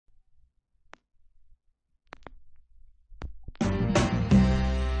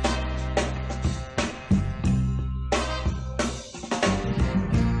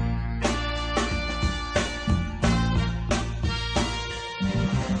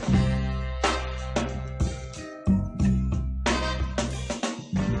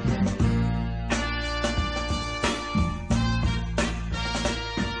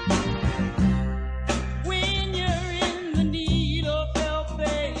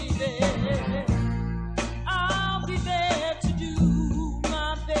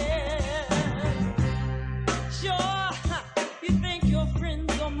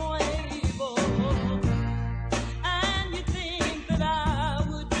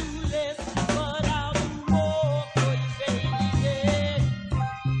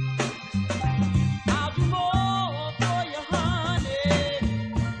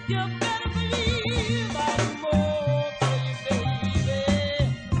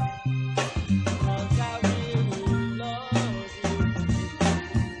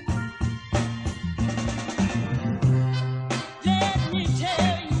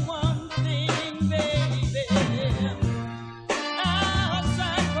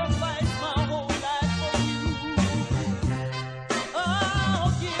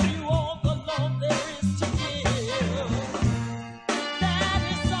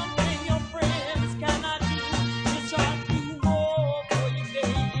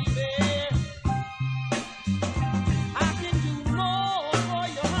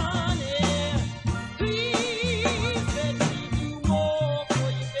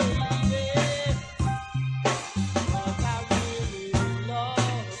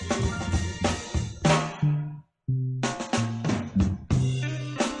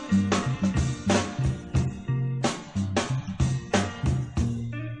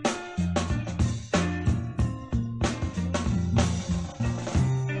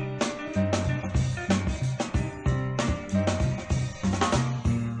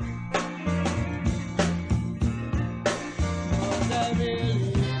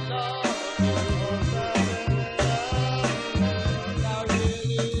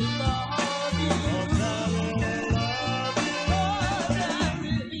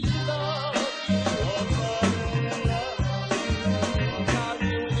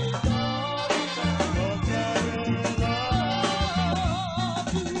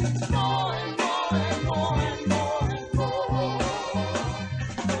more and more and more and more and more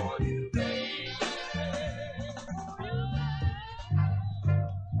for you, baby.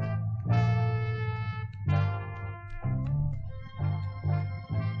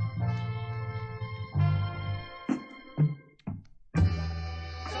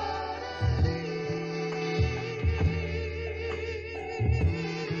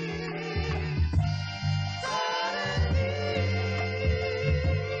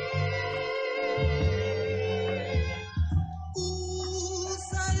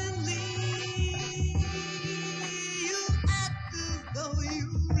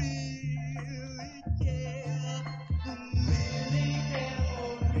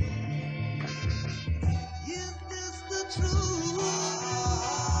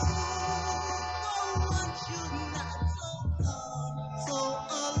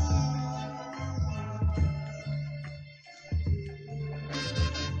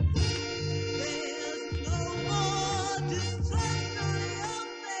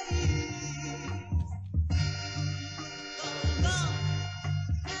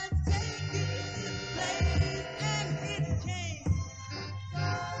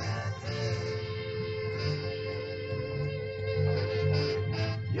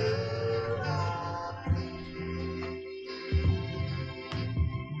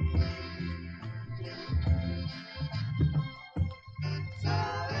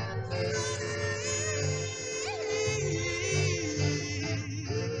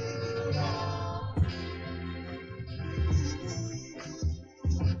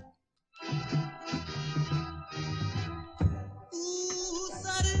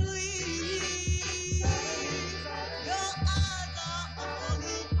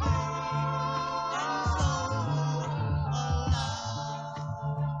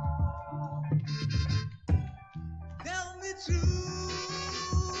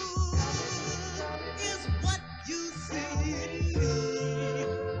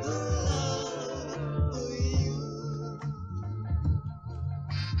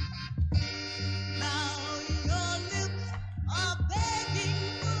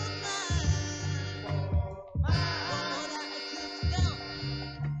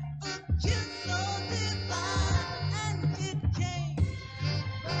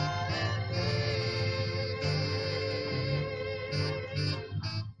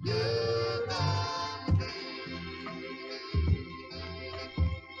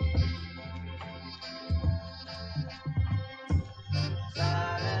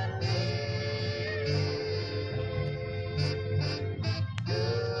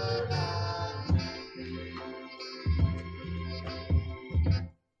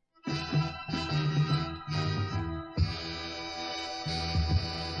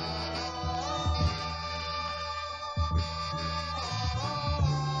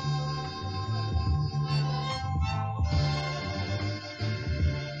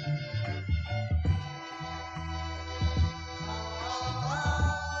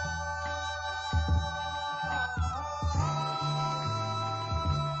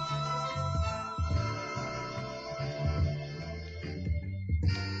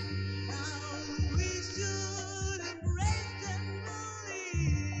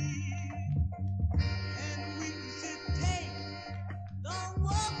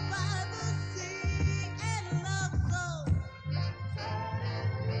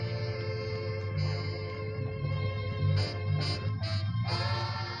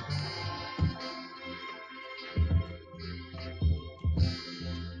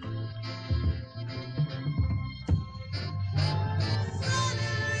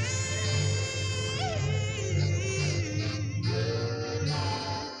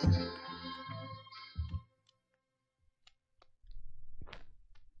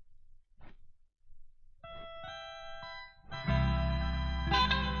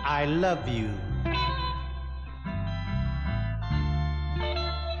 I love you.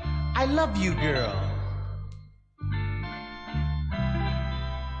 I love you, girl.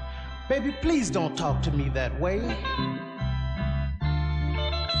 Baby, please don't talk to me that way.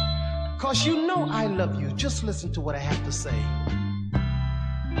 'Cause you know I love you. Just listen to what I have to say.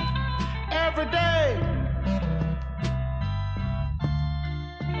 Every day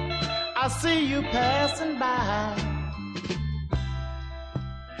I see you passing by.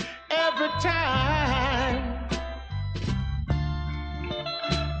 Every time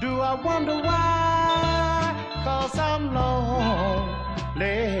do I wonder why? 'Cause I'm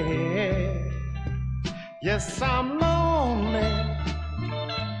lonely. Yes, I'm lonely.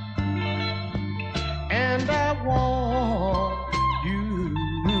 And I want you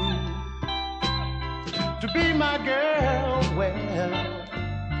to be my girl. Well,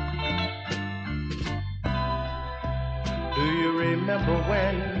 remember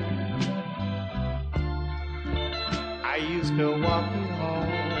when I used to walk you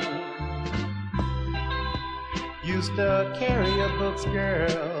home, used to carry your books,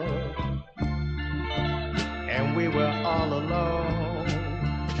 girl, and we were all alone.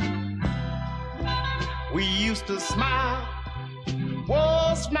 We used to smile,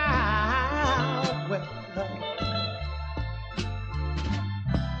 oh smile, well,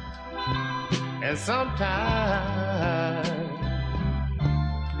 and sometimes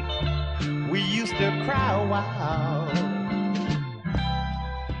we used to cry a while.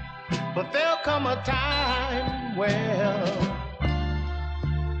 But there'll come a time, well,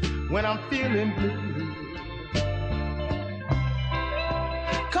 when I'm feeling blue.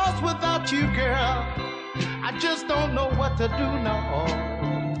 'Cause without you, girl, I just don't know what to do, no.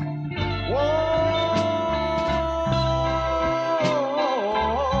 Whoa.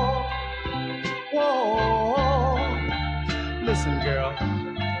 Listen, girl,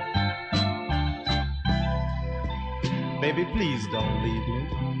 baby, please don't leave me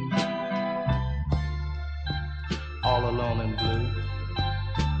all alone and blue.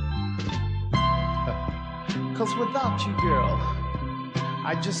 'Cause without you, girl,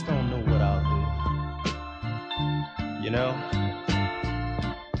 I just don't know what I'll do. You know,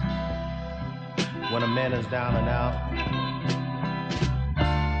 when a man is down and out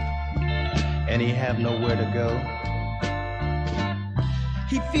and he have nowhere to go,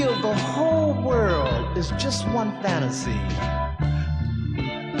 he feels the whole world is just one fantasy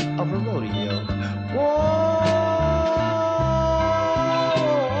of a rodeo. Whoa,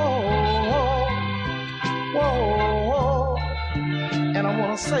 whoa, and I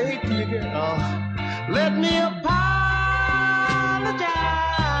wanna say to you, girl, let me apologize.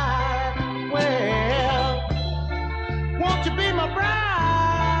 Well, won't you be my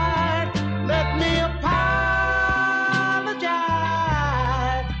bride? Let me apologize.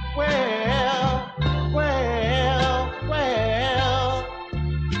 Well,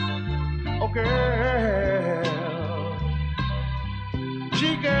 oh girl,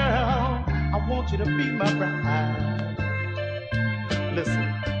 gee girl, I want you to be my bride. Listen,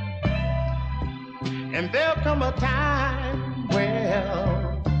 and there'll come a time, well,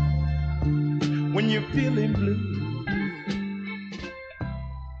 when you're feeling blue.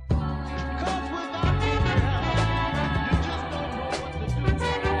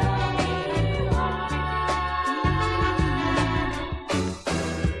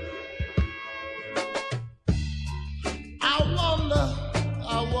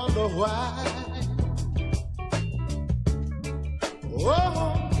 Why?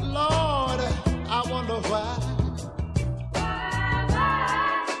 Oh Lord, I wonder why.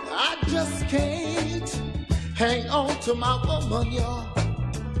 I just can't hang on to my woman, y'all.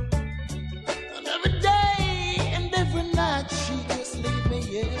 And every day and every night she just leave me,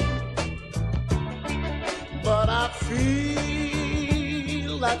 yeah. But I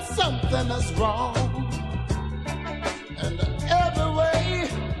feel that something is wrong. And every way,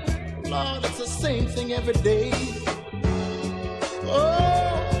 Lord, it's the same thing every day.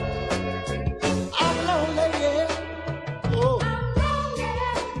 Oh, I'm lonely, yeah. Oh,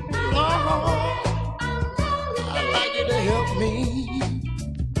 Lord, I'd like you to help me.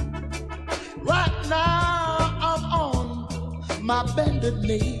 Right now, I'm on my bended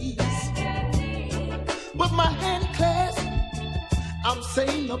knees. With my hand clasped, I'm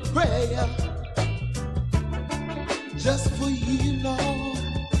saying a prayer. Just for you, Lord.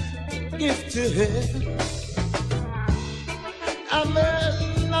 Give to her, and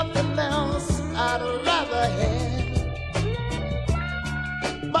there's nothing else I'd rather have.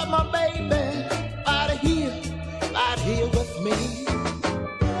 But my baby, right here with me.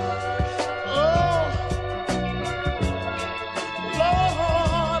 Oh,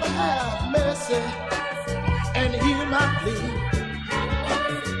 Lord, have mercy and hear my plea.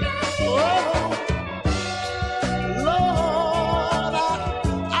 Oh.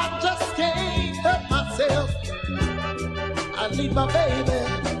 I need my baby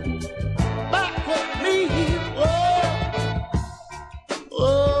back with me.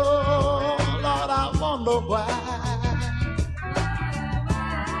 Oh, Lord, I wonder why.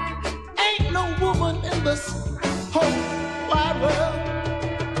 Ain't no woman in this whole wide world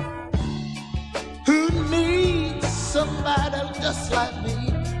who needs somebody just like me.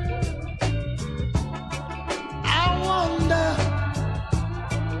 I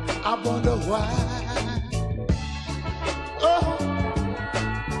wonder why.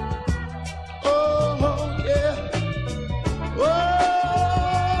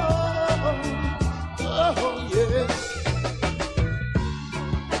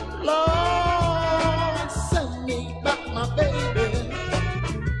 Lord, send me back my baby.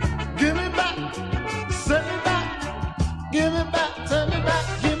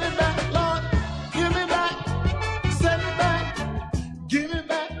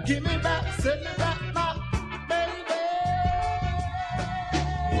 Give me back, send me back my baby.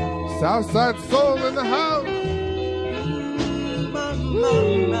 Southside Soul in the house.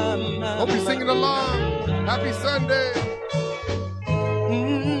 Hope you're singing along. Happy Sunday.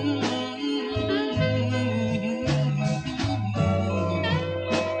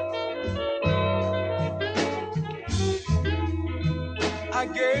 I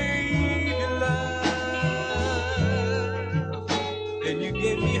gave you love, and you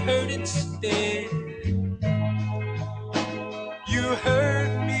gave me hurt instead. You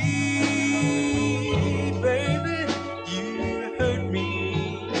hurt me, baby, you hurt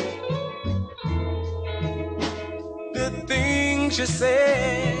me. The things you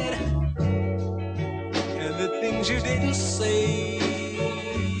said, and the things you didn't say.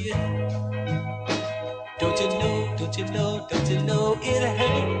 Don't you know, don't you know, don't you know it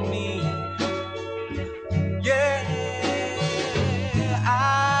hurt me? Yeah, I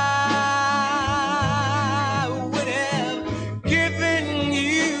would have given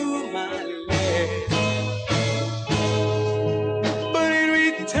you my life, but in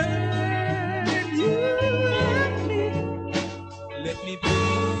return you let me be.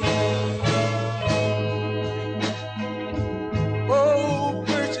 Oh,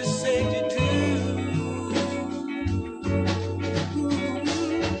 purchase saved you too.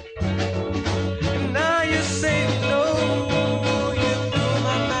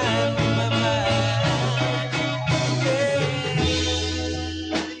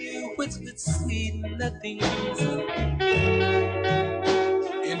 Sweet nothings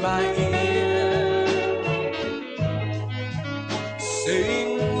in my ear,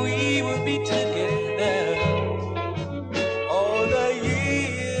 saying we would be together all the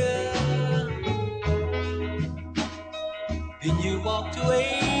year. Then you walked away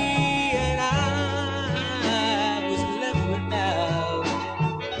and I was left without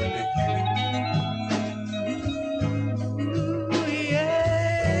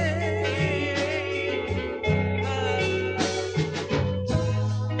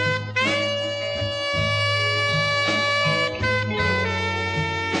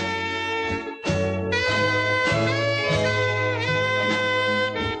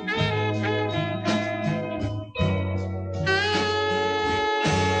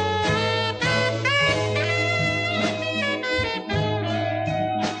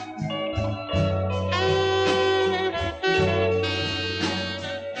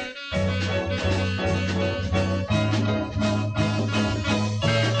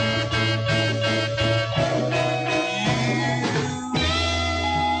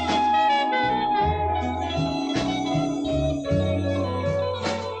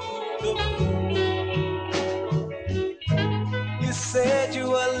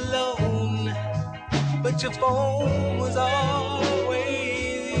your phone was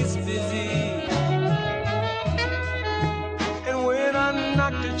always busy, and when I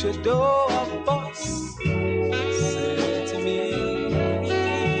knocked at your door, a voice said to me,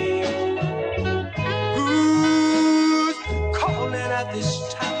 "Who's calling at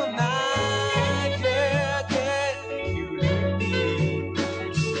this time of night? Yeah, can you hear me?"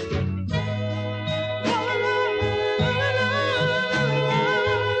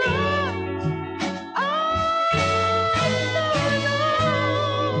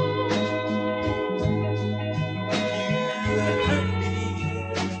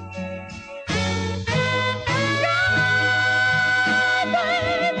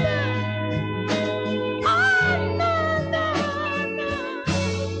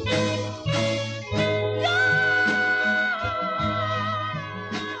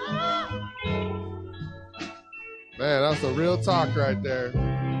 Man, that's a real talk right there.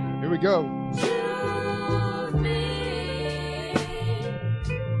 Here we go. Choose me.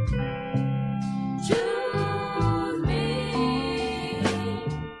 Choose me.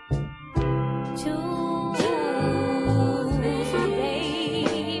 Choose me,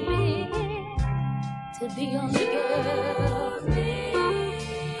 baby, to be your girl.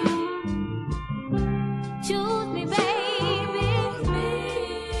 Choose me, baby,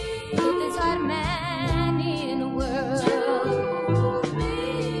 put this heart of mine in the world.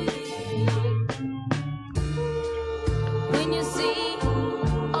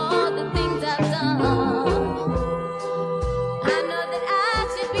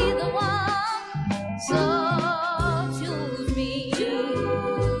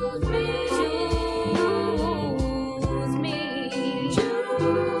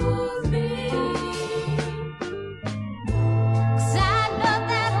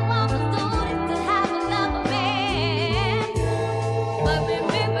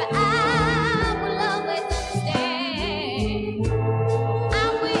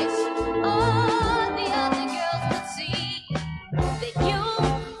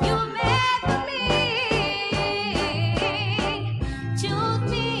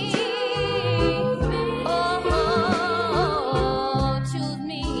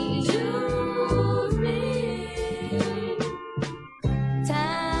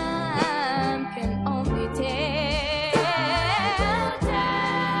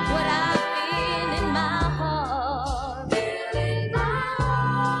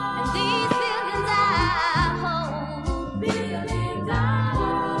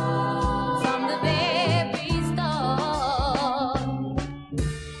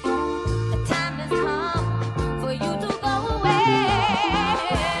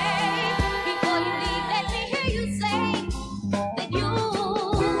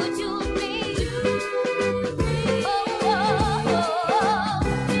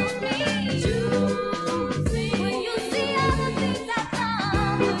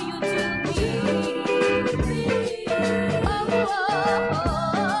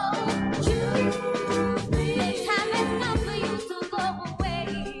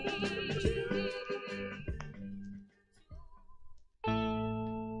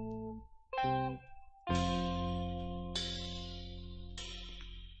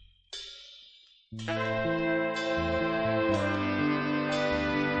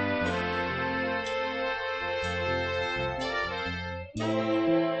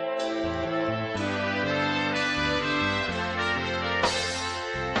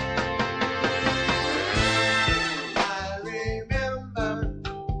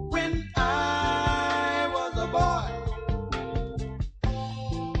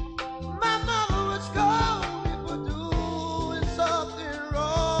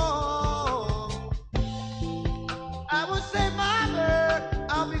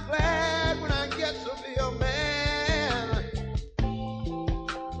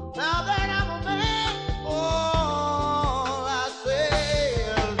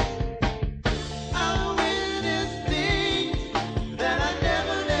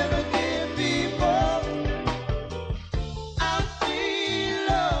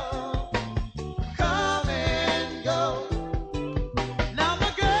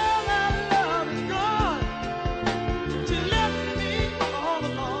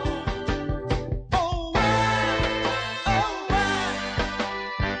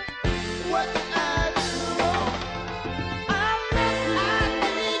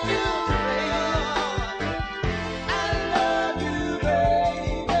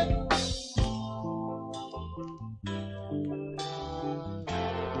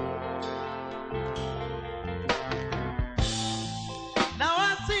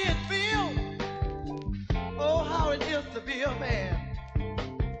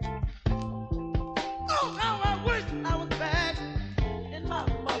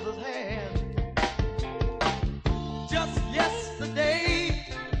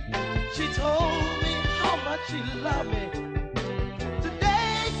 she loved me.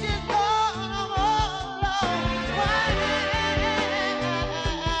 Today she's gone. Why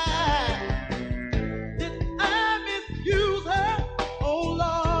did I misuse her? Oh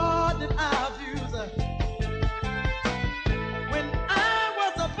Lord, did I abuse her? When I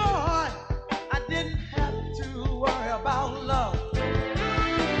was a boy, I didn't have to worry about love.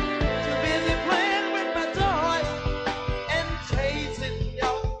 Too busy playing with my toys and chasing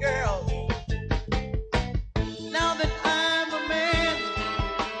young girls. Now that I'm a man,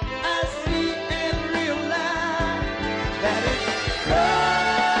 I see and realize that it's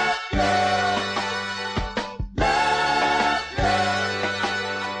love, love, love, love,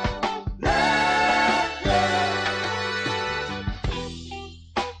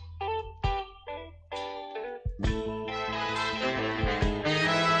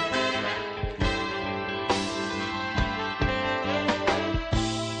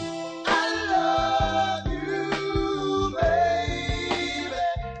 I love you, baby.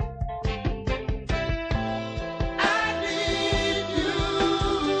 I need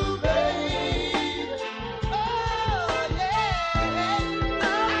you, baby. Oh,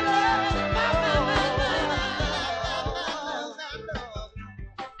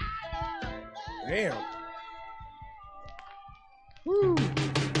 Damn. Woo.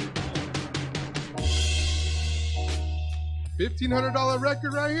 $1,500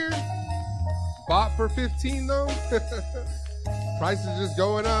 record right here. Bought for 15 though. Prices just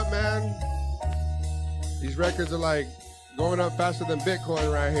going up, man. These records are like going up faster than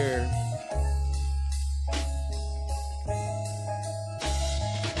Bitcoin right here.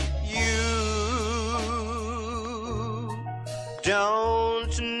 You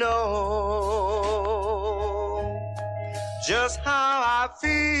don't know just how I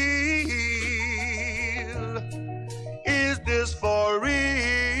feel. Is this for real?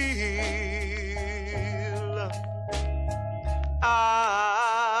 I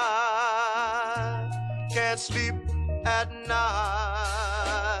can't sleep at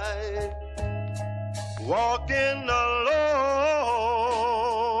night, walking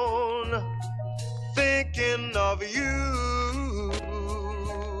alone, thinking of you.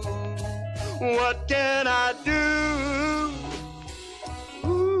 What can I do?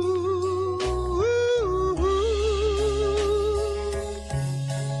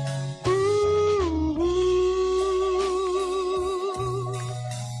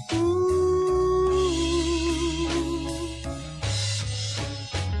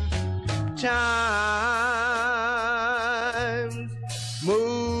 Time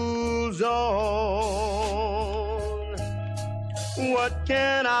moves on. What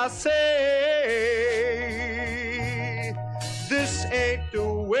can I say? This ain't the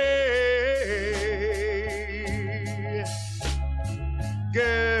way. Girl,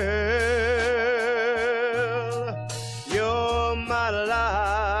 you're my life.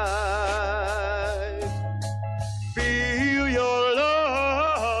 Feel your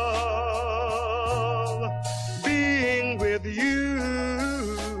love being with you.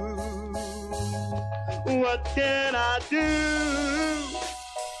 What can I do?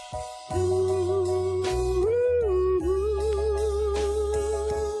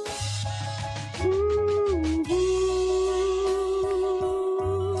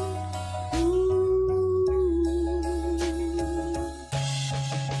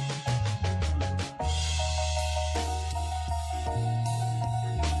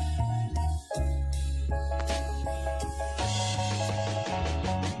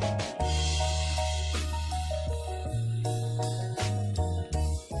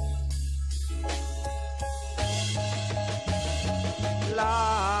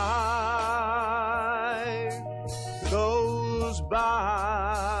 Life goes by.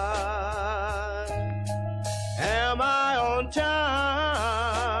 Am I on time?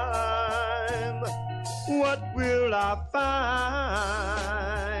 What will I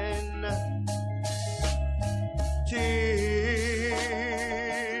find? Tears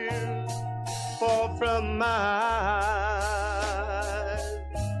fall from my eyes.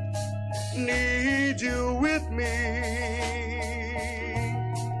 Need you with me,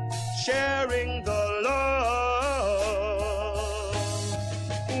 sharing the love.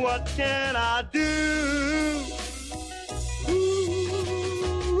 What can I do?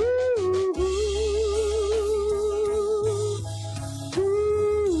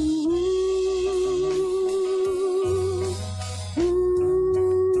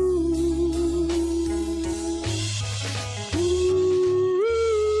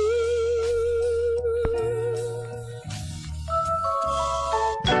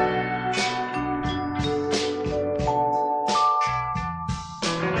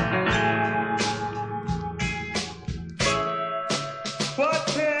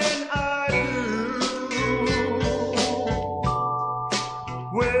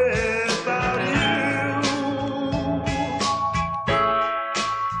 without you.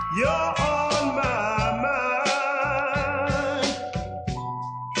 You're on my mind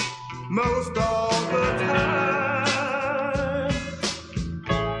most all the time.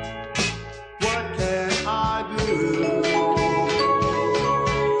 What can I do?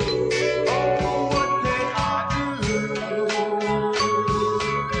 Oh, what can I do?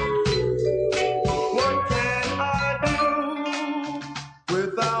 What can I do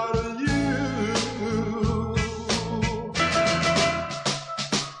without you?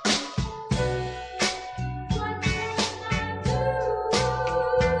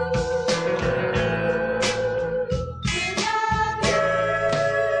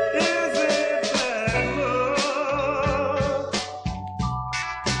 Is it that look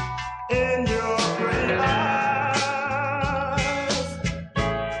in your gray eyes?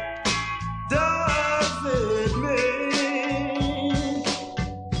 Does it mean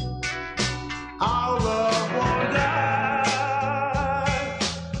our love won't die?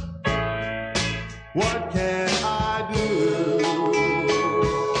 What can I do?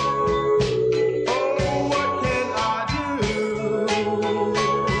 Oh, what can I do?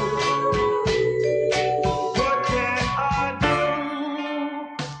 What can I do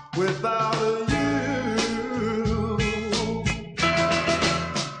without you?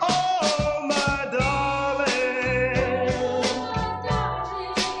 Oh, my darling,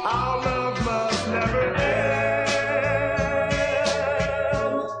 our love must never end.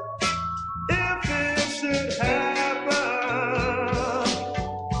 If it should happen,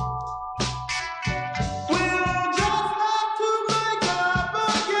 we'll just have to make up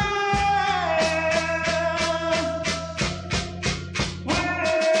again. When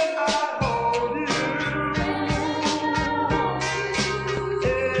I hold you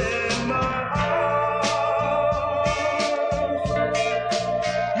in my arms,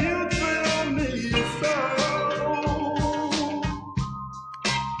 you thrill me so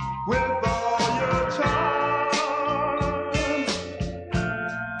with all your charms.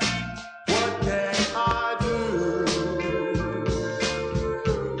 What can I do?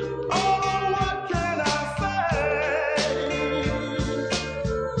 Oh, what can I say?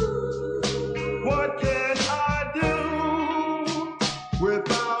 What can I do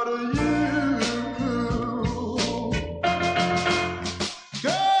without you?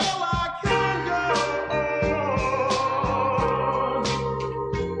 Girl, I can't go on,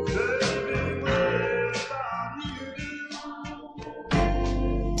 baby, without you.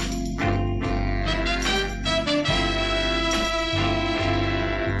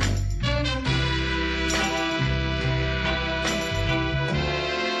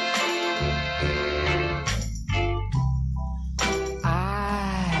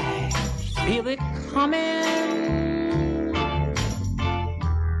 I feel it coming.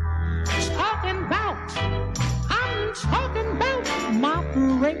 I'm talking about my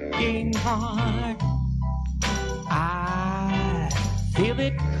breaking heart. I feel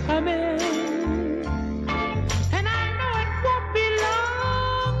it coming, and I know it won't be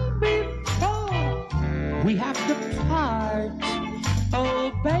long before we have to part.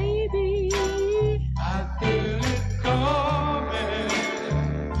 Oh, baby, I feel it coming.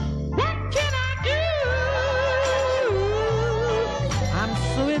 What can I do? I'm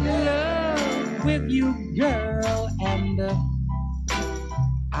so in love with you, girl, and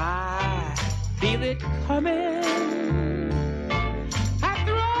I feel it coming.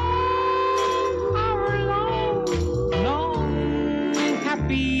 After all our long, long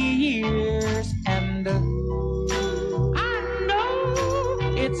happy years, and I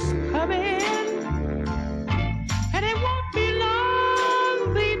know it's coming, and it won't be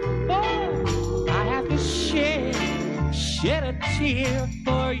long before I have to shed a tear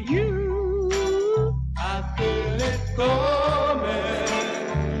for you. I feel it coming.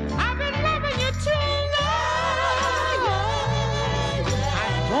 I've been loving you too long.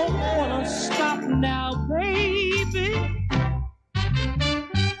 I don't wanna stop now, baby.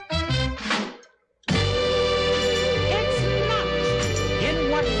 It's not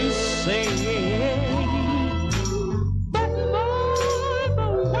in what you say, but more the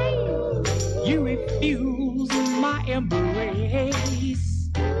way you refuse my embrace.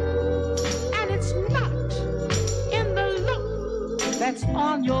 And it's not in the look that's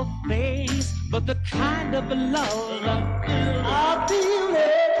on your face, but the kind of love I feel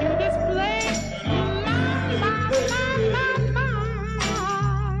it you display.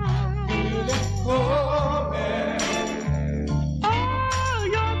 Oh,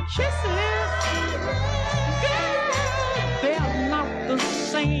 your kisses, girl, they're not the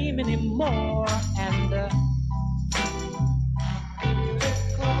same anymore. And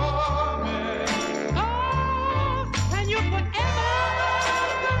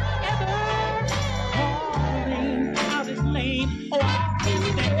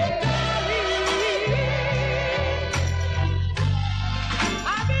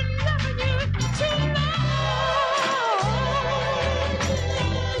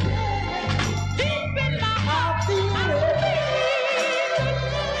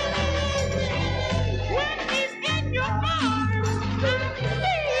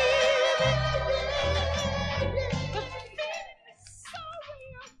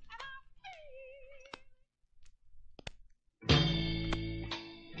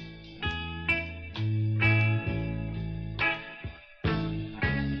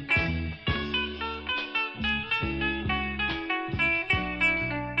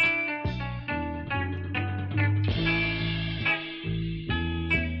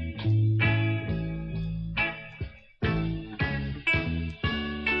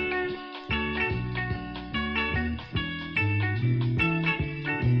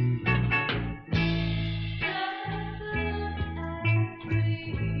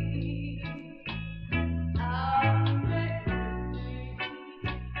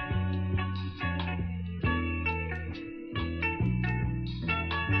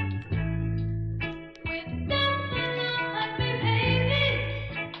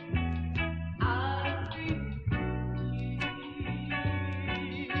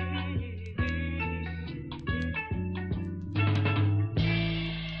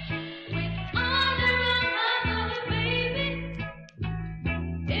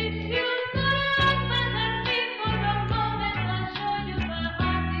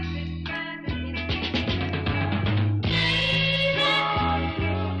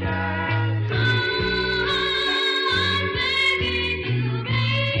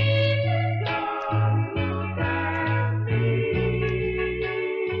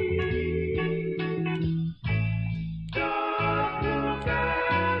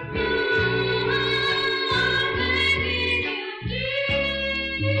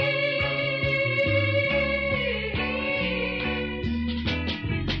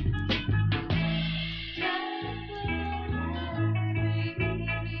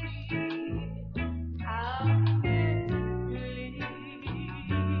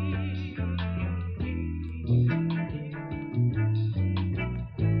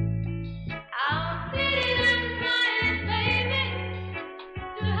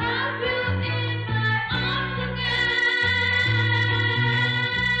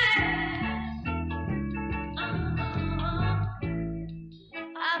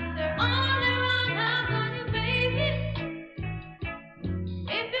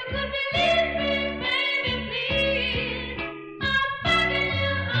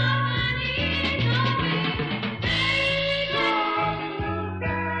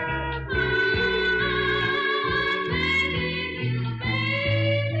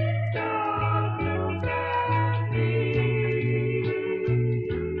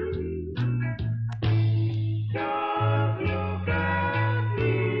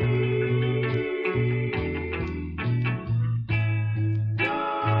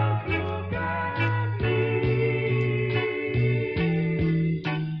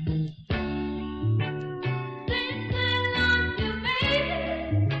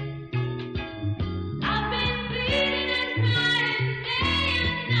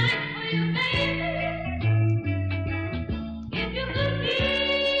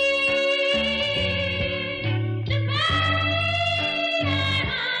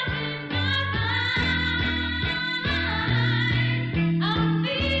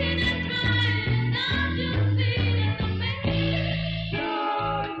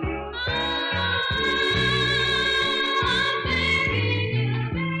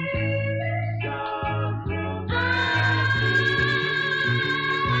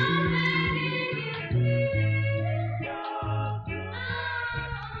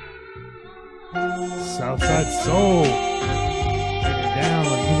Southside Soul. Getting down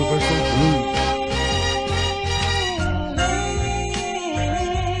on Universal Groove.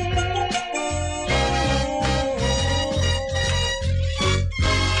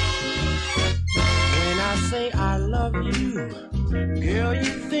 When I say I love you, girl,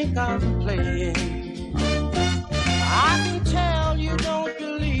 you think I'm playing. I can tell you don't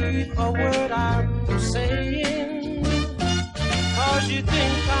believe a word I'm saying. 'Cause you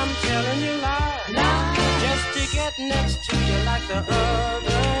think I'm telling you lies. Just to get next to you like the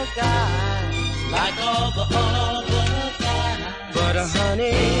other guys. Like all the other guys. But honey,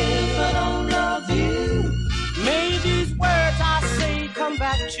 if I don't love you, may these words I say come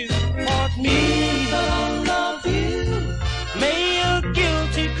back to haunt me. If I don't love you, may a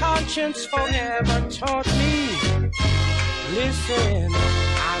guilty conscience forever taunt me. Listen,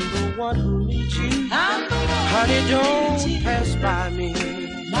 I'm the one who needs you. Honey, don't pass by me.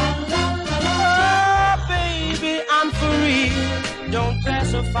 Oh, baby, I'm for real. Don't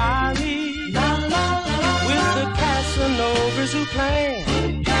pacify me with the Casanovas who plan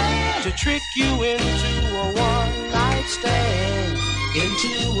to trick you into a one-night stand.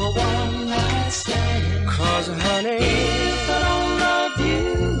 Into a one-night stand. 'Cause honey, if I don't love you,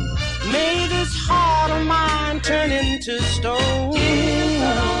 may this heart of mine turn into stone. If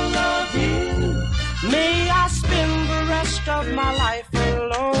I don't love you, may I spend the rest of my life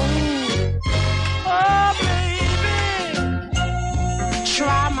alone. Oh, baby,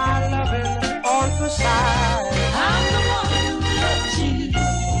 try my loving on the side. I'm the one who loves you.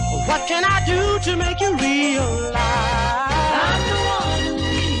 What can I do to make you realize? I'm the one who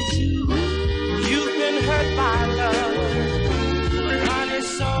needs you. You've been hurt by love, honey,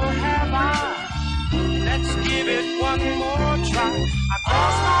 so have I. Let's give it one more try. I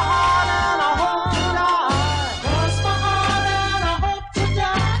cross my heart and I hope to die. Cross my heart and I hope to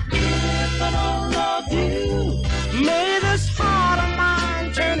die. If I don't love you, may this heart of mine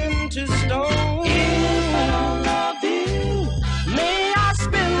turn into stone. If I don't love you, may I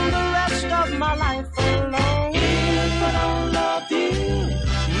spend the rest of my life alone. If I don't love you,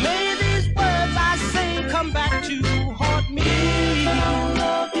 may these words I say come back to haunt me. If I don't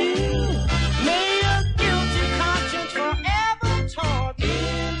love you, may a guilty conscience forever taunt me.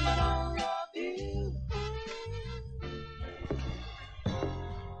 If I don't love you.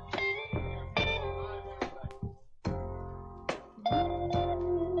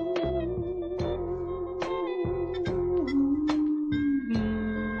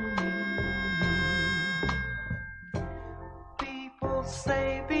 People say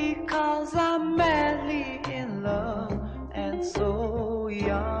because I'm madly in love and so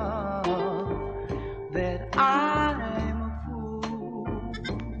young that I'm a fool.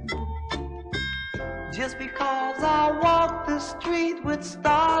 Just because I walk the street with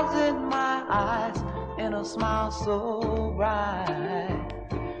stars in my eyes and a smile so bright.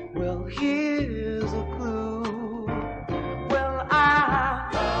 Well, here's a clue. Well, I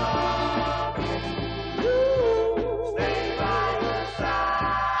love you. Stay by your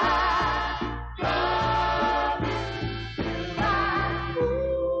side. Love you.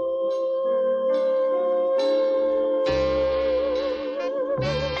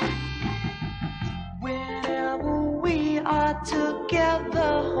 Whenever we are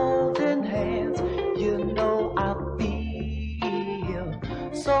together holding hands, you know I feel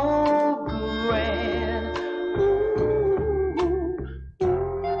so grand. Ooh,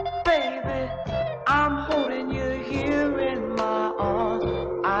 baby, I'm holding you here in my arms.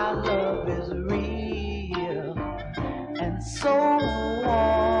 Our love is real and so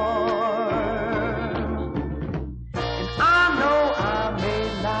warm. And I know I may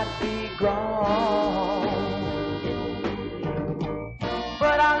not be grown,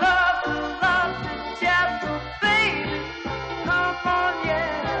 but I love to love the gentle baby. Come on,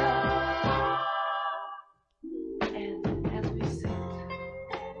 yeah. And as we sit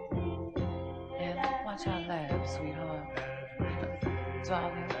and watch our lives, sweetheart,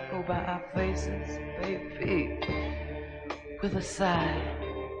 darling, go by our faces, baby, with a sigh,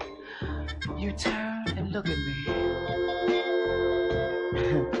 you turn and look at me,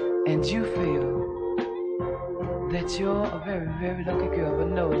 and you feel that you're a very, very lucky girl. But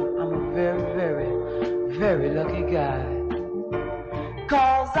no, I'm a very, very, very lucky guy.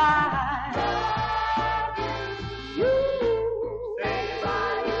 'Cause I love you. Stay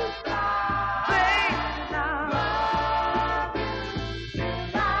by your side. Baby, now. Love you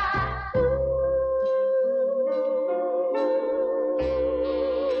tonight.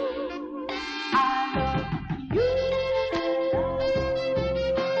 I love you.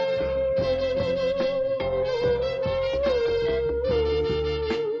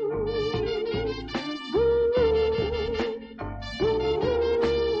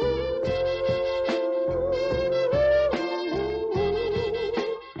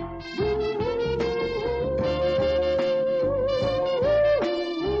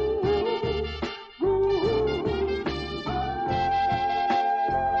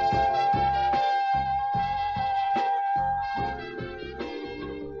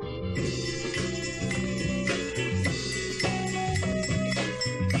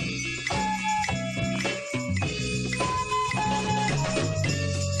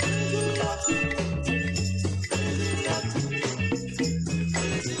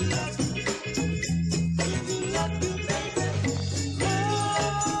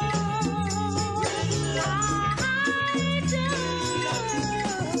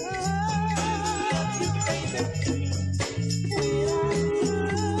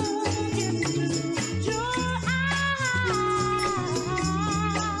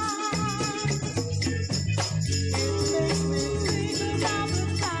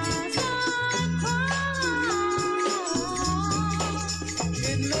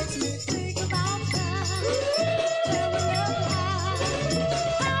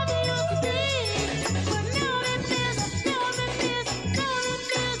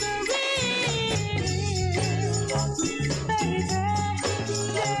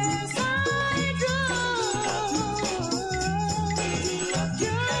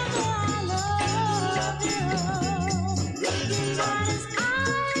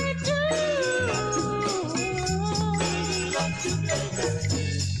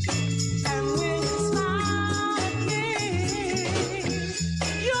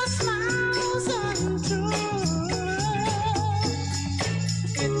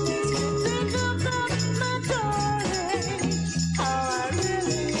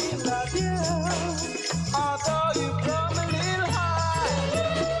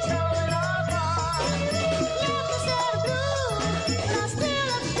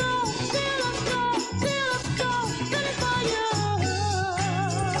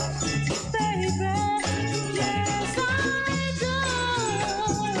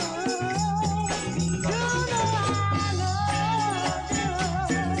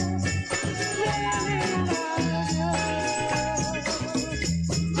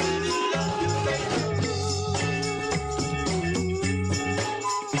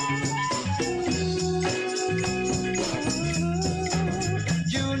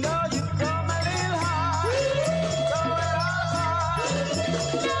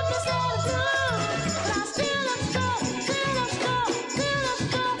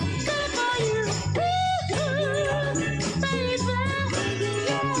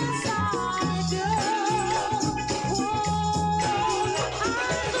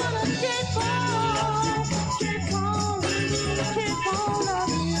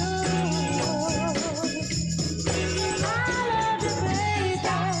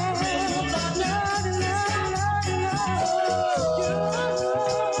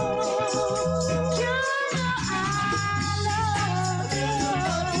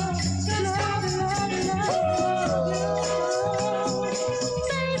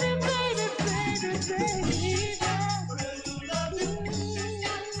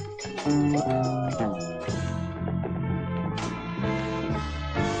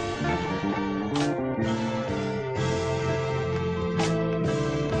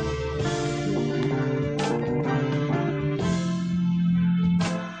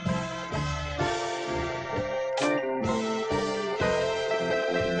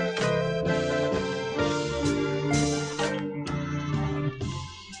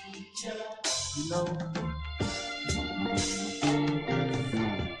 You know,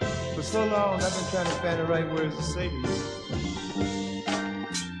 for so long I've been trying to find the right words to say to you.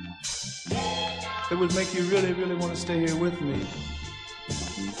 It would make you really, really want to stay here with me.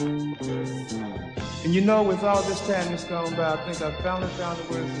 And you know, with all this time that's gone by, I think I finally found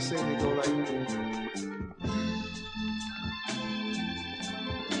the words to say. They go like this.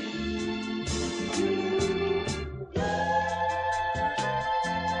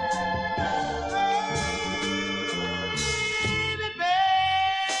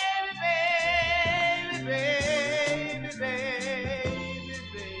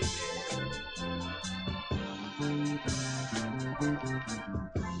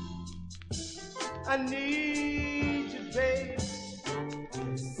 I need you, babe.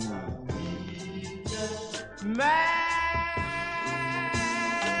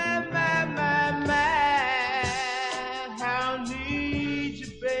 How I need you,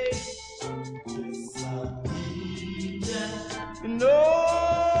 babe. You know,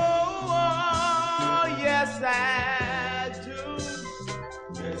 yes I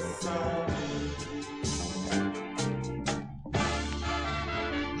do. Yes I do.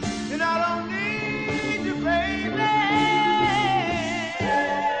 And I don't need you, baby,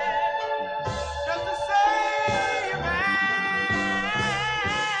 just to say you're mine.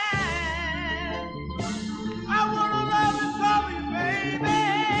 I wanna love and cover you, baby.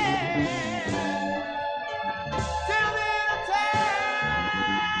 Till the end of time.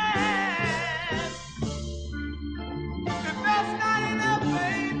 If that's not enough,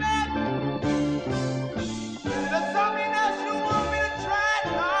 baby, there's something else you want me to try,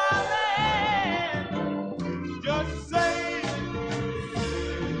 darling. Just say it,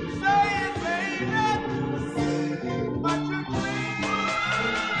 baby. What you dream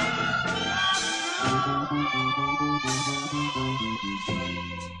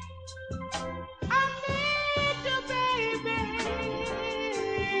I need you, baby.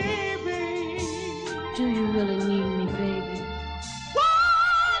 Do you really need me, baby?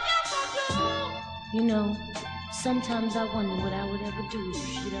 What if I You know, sometimes I wonder what I would ever do if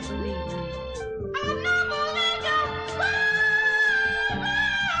she'd ever leave me. do? I never let you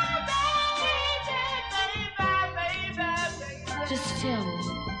go, baby. Just tell me,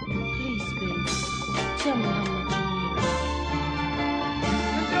 please, baby. Tell me how much you need me.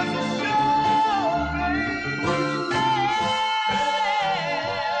 Just a show, baby.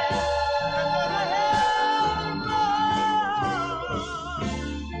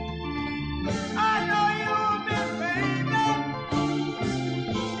 I know you'll miss, baby,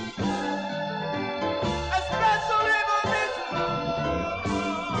 especially for me.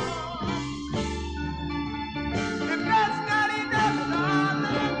 If that's not enough,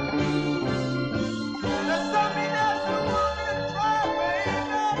 darling, there's something else you want me to try,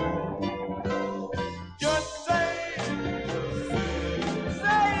 baby. Just say it,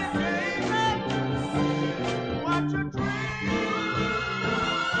 baby. What you dream.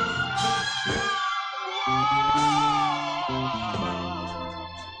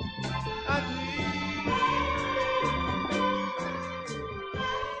 I need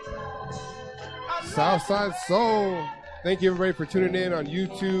Southside Soul. Thank you everybody for tuning in on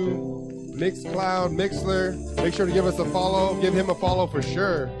YouTube, Mixcloud, Mixler. Make sure to give us a follow. Give him a follow for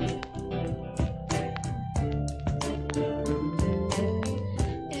sure.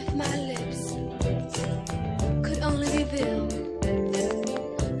 If my lips could only reveal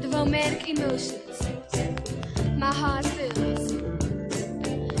the romantic emotions my heart feels.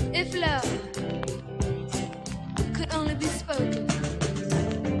 If love could only be spoken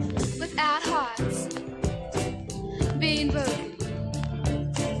without hearts being broken,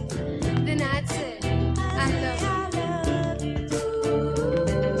 then I'd say I love you.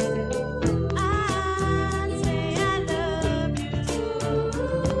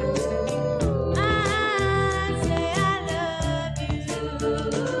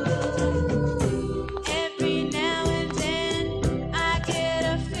 Every now and then I get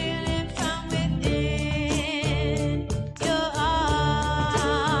a feeling from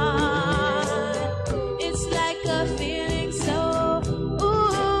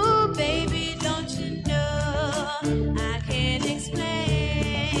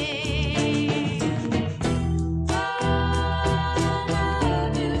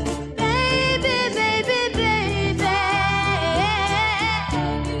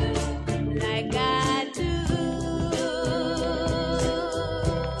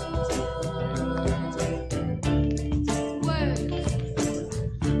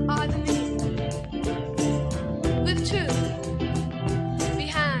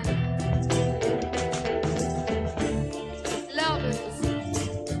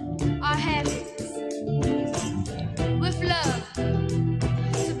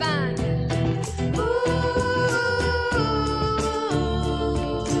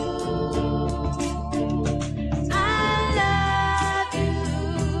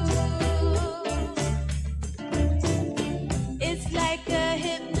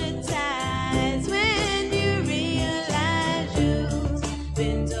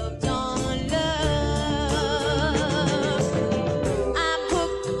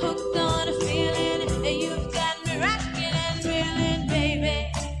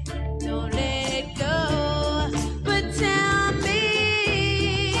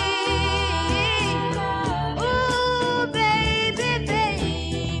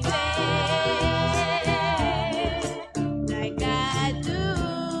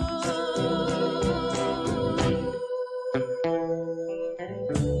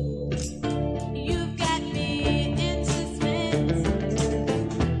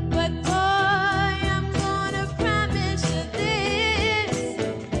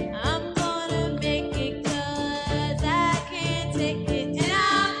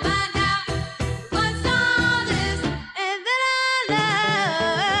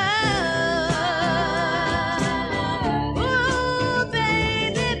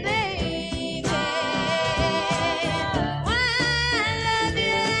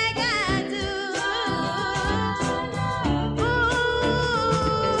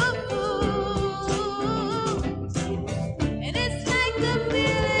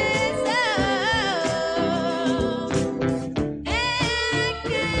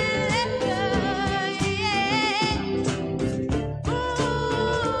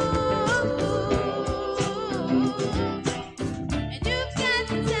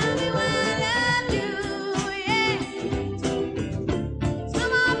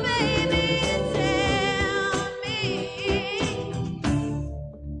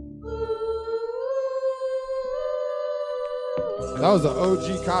That was an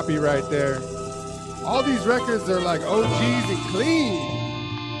OG copy right there. All these records are like OGs and clean.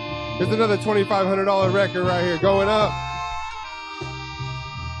 Here's another $2,500 record right here going up.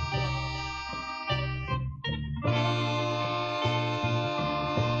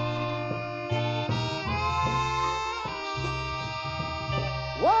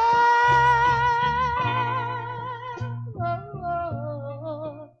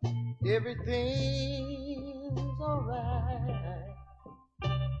 Everything's alright.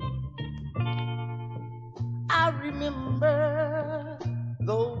 I remember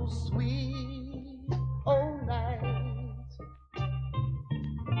those sweet old nights.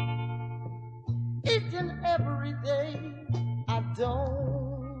 Each and every day, I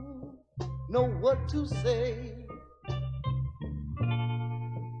don't know what to say,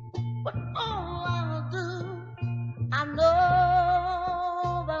 but all I'll do, I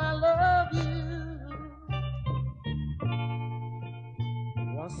know that I love you.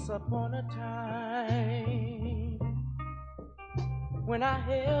 Once upon a time, when I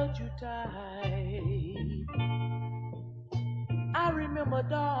held you tight, I remember,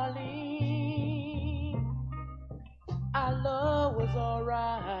 darling, our love was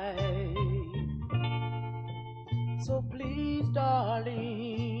alright. So please,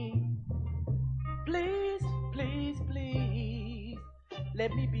 darling, please, please, please,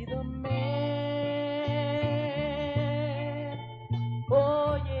 let me be the man.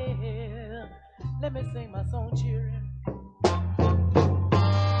 Oh yeah, let me sing my song cheering.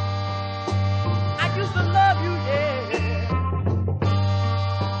 I used to love you, yeah.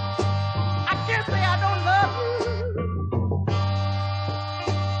 I can't say I don't love you,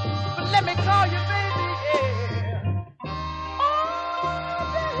 but let me call you baby, yeah. Oh,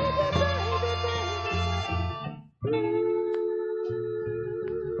 baby, baby, baby.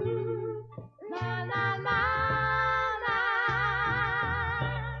 La, la, la, la.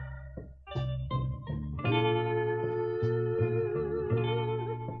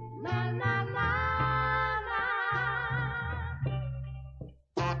 La, la, la, la.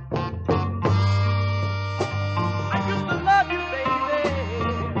 I used to love you, baby.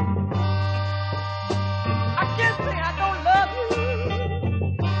 I can't say I don't love you.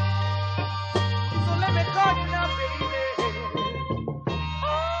 So let me call you now, baby.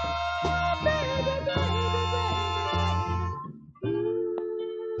 Oh, baby, baby, baby.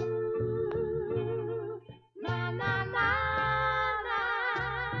 La, la, la, la.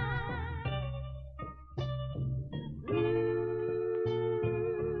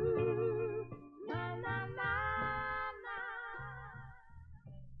 La, la, la, la.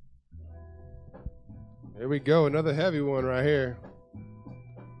 Here we go, another heavy one right here.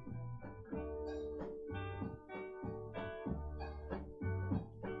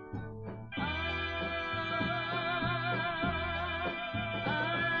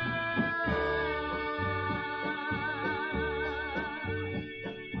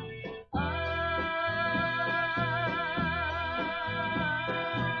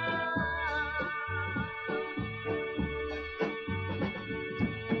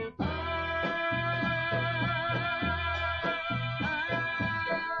 I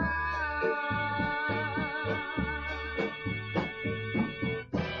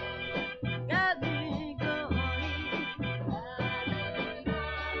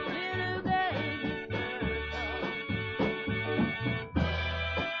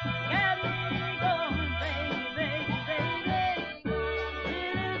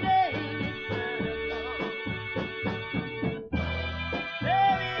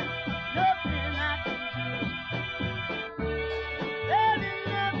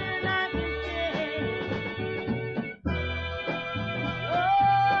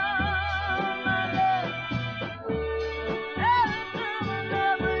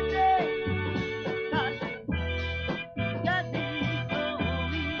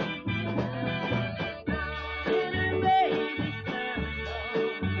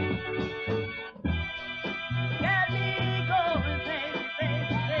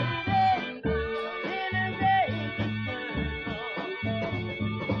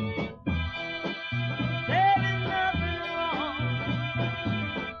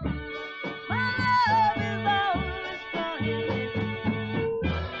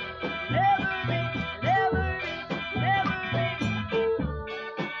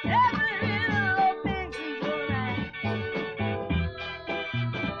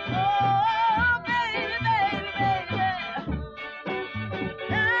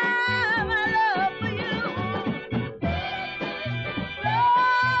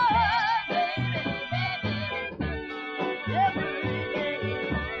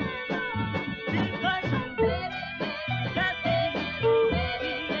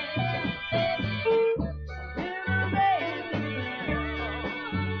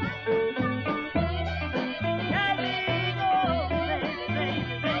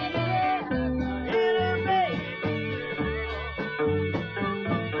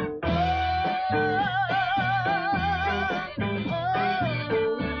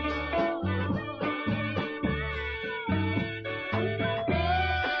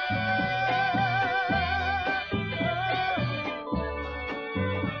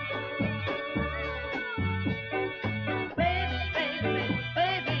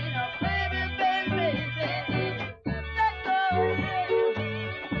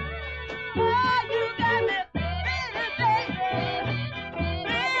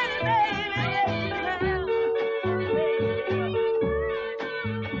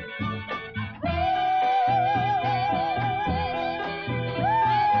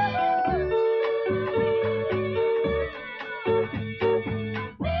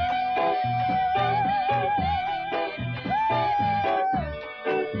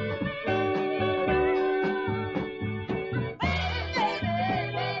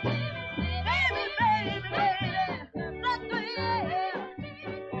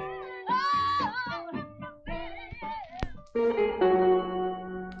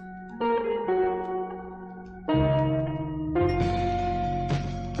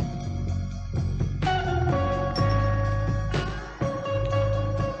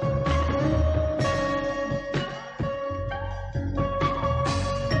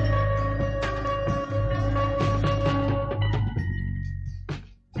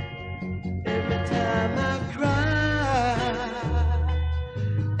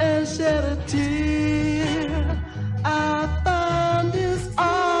till I found this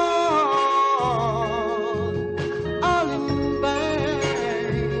all in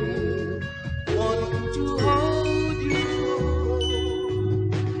vain. Wanting to hold you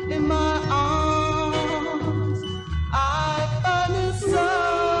in my arms, I find it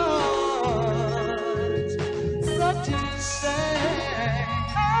such a shame.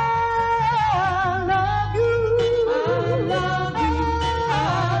 I love you, I love you, I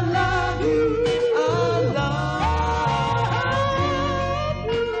love you, I love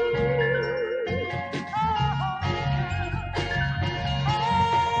you. I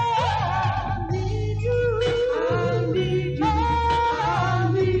need you, I need you,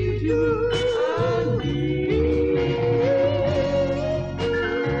 I need you, I need you.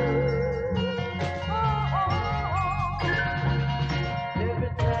 Every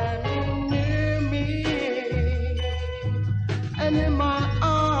time you're near me and in my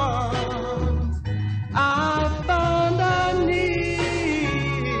arms, I find I need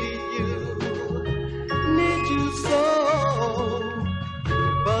you so.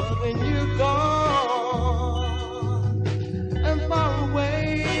 But when you're gone and far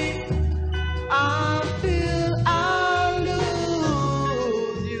away, I feel I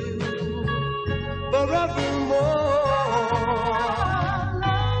lose you forevermore.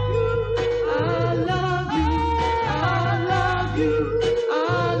 I love you, I love you,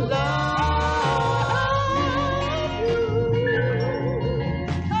 I love you.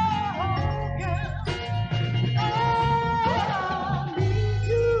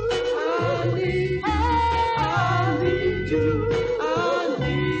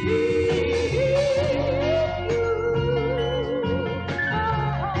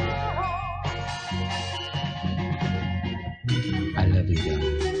 I love you,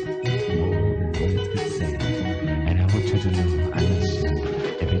 darling, more than words could say. And I want you to know I miss you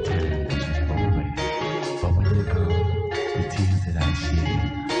every time that you go away. But when you're gone, the tears that I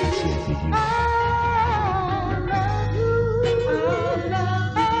shed for you.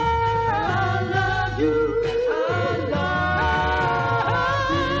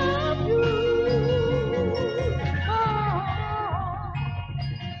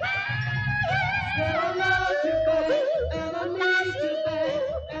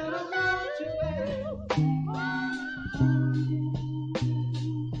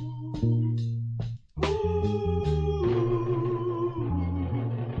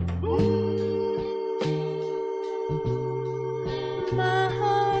 My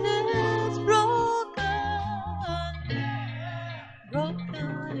heart is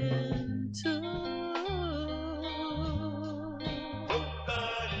broken in two.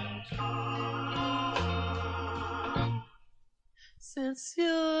 Since you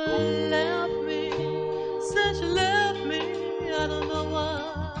left me, I don't know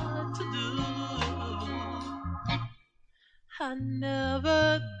what to do. I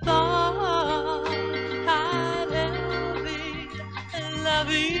never thought I'd ever be love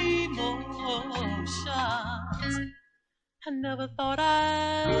emotions. I never thought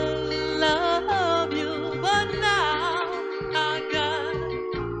I'd love you, but now I got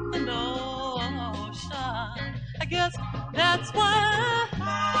the notion. I guess that's why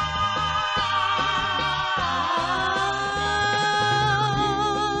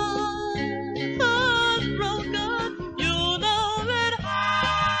I'm broken. You know that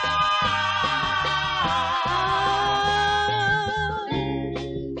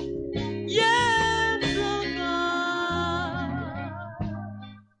yes, oh God,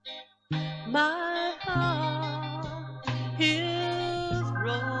 my heart is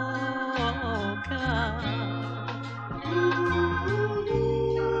broken.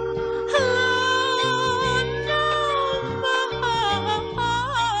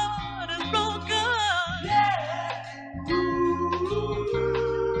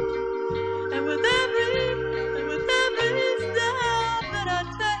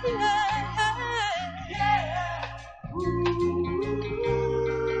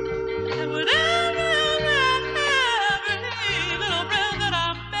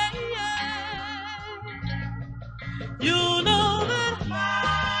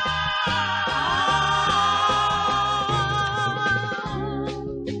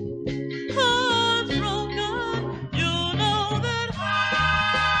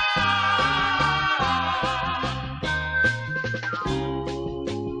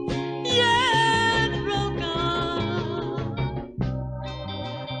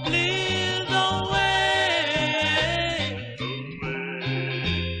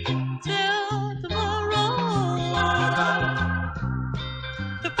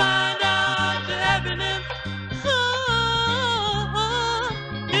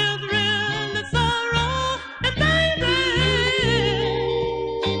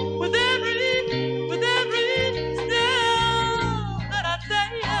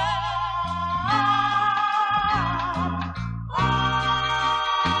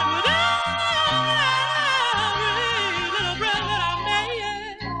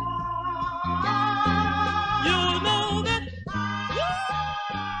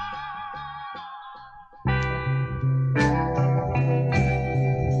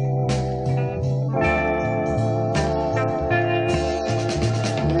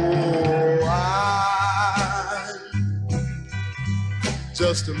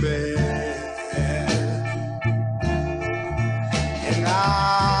 just a man. And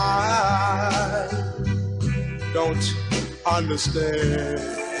I don't understand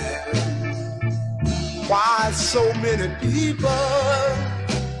why so many people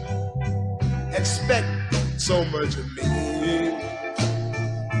expect so much of me.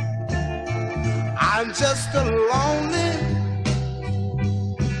 I'm just a lonely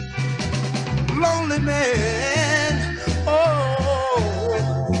man.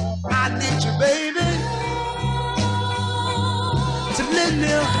 Oh, I need you, baby, to lend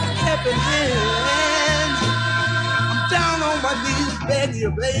me a helping hand. I'm down on my knees begging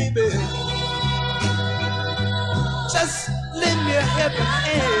you, baby, just lend me a helping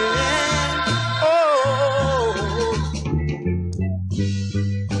hand. Oh,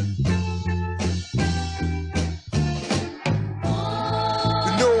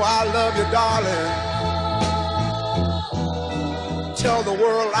 you know I love you, darling. Tell the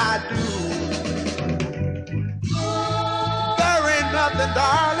world I do. There ain't nothing,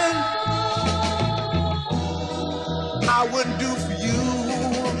 darling, I wouldn't do for you.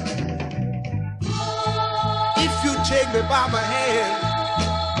 If you take me by my hand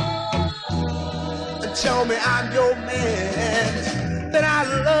and tell me I'm your man, then I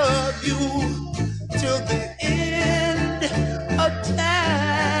love you till the end of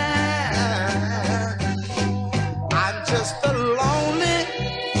time. I'm just a lonely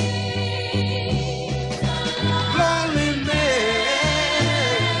man.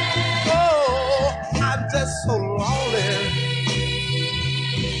 Oh, I'm just so lonely.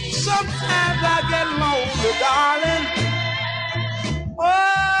 Sometimes I get lonely, darling.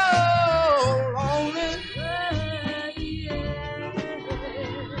 Oh, lonely.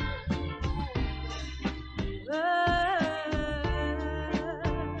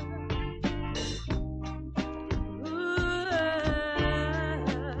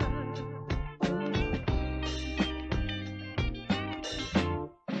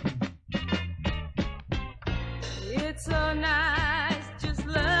 It's so nice just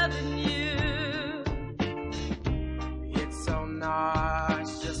loving you. It's so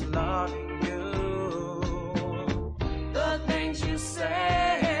nice just loving you. The things you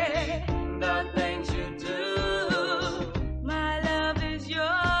say, the things you do. My love is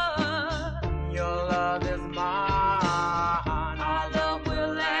yours, your love is mine. Our love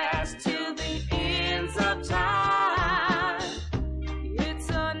will last till the ends of time. It's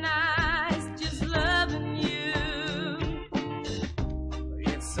so nice just loving you.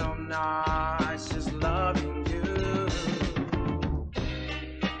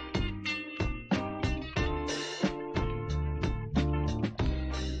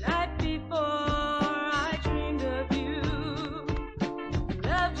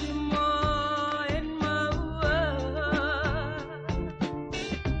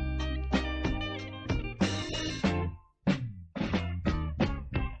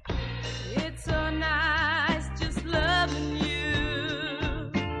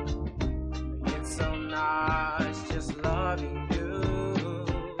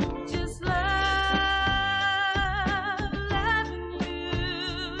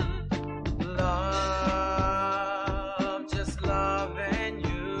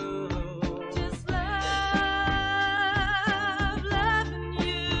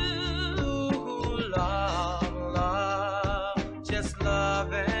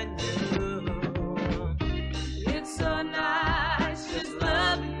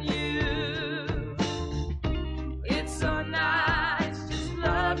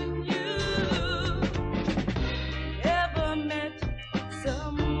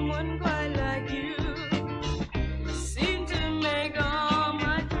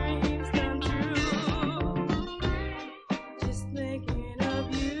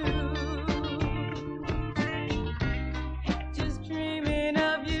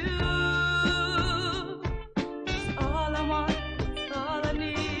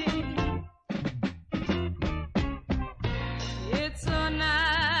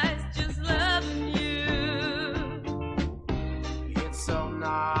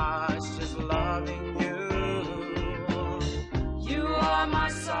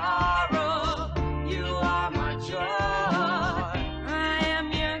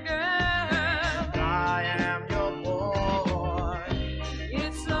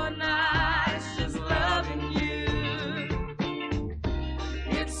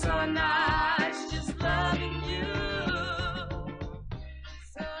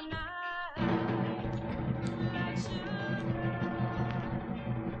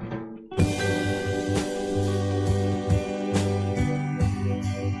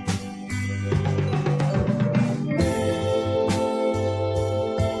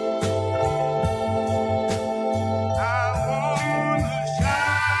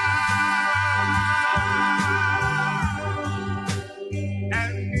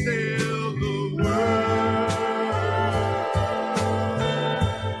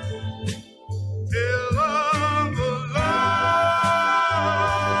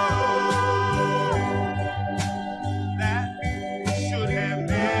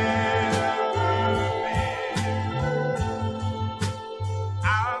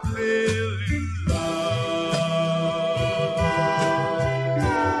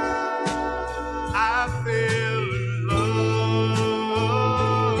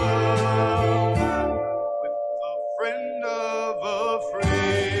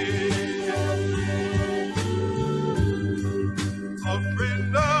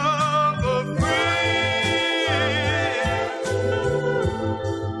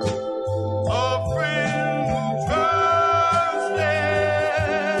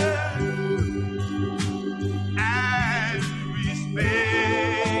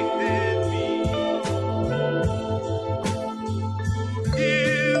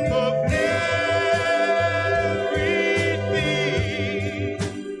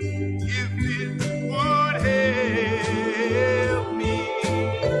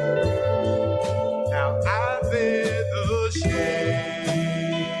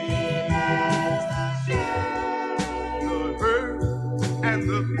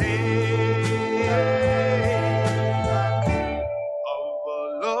 pain of a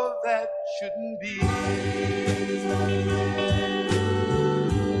love that shouldn't be.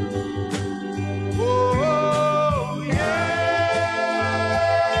 Oh, yeah.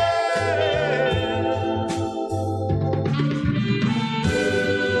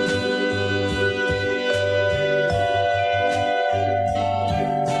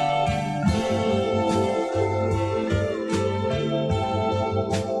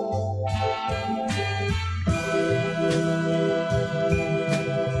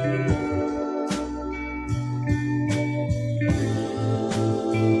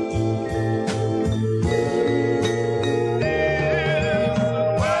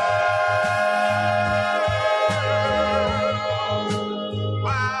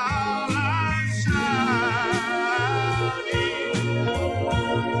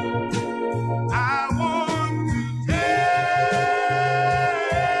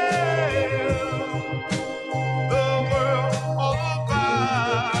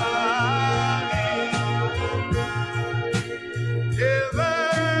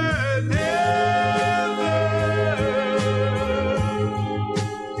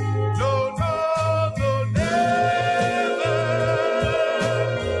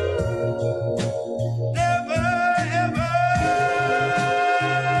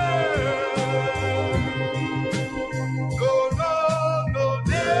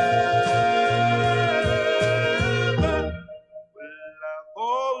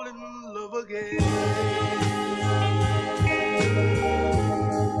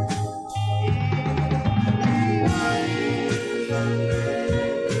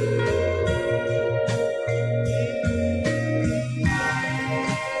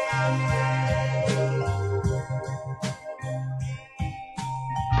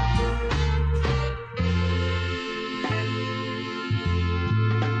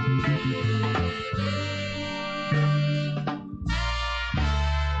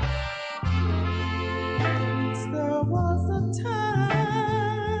 There was a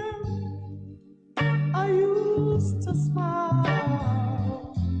time I used to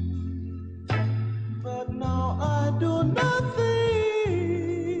smile, but now I do nothing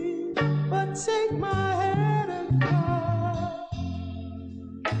but shake my head and cry.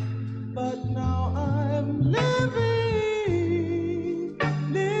 But now I'm living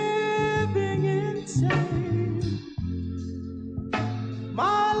in shame.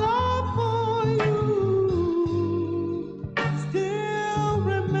 My love for you still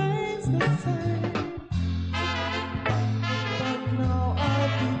remains the same, but now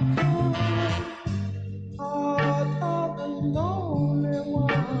I've become part of the lonely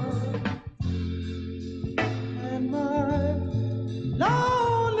one.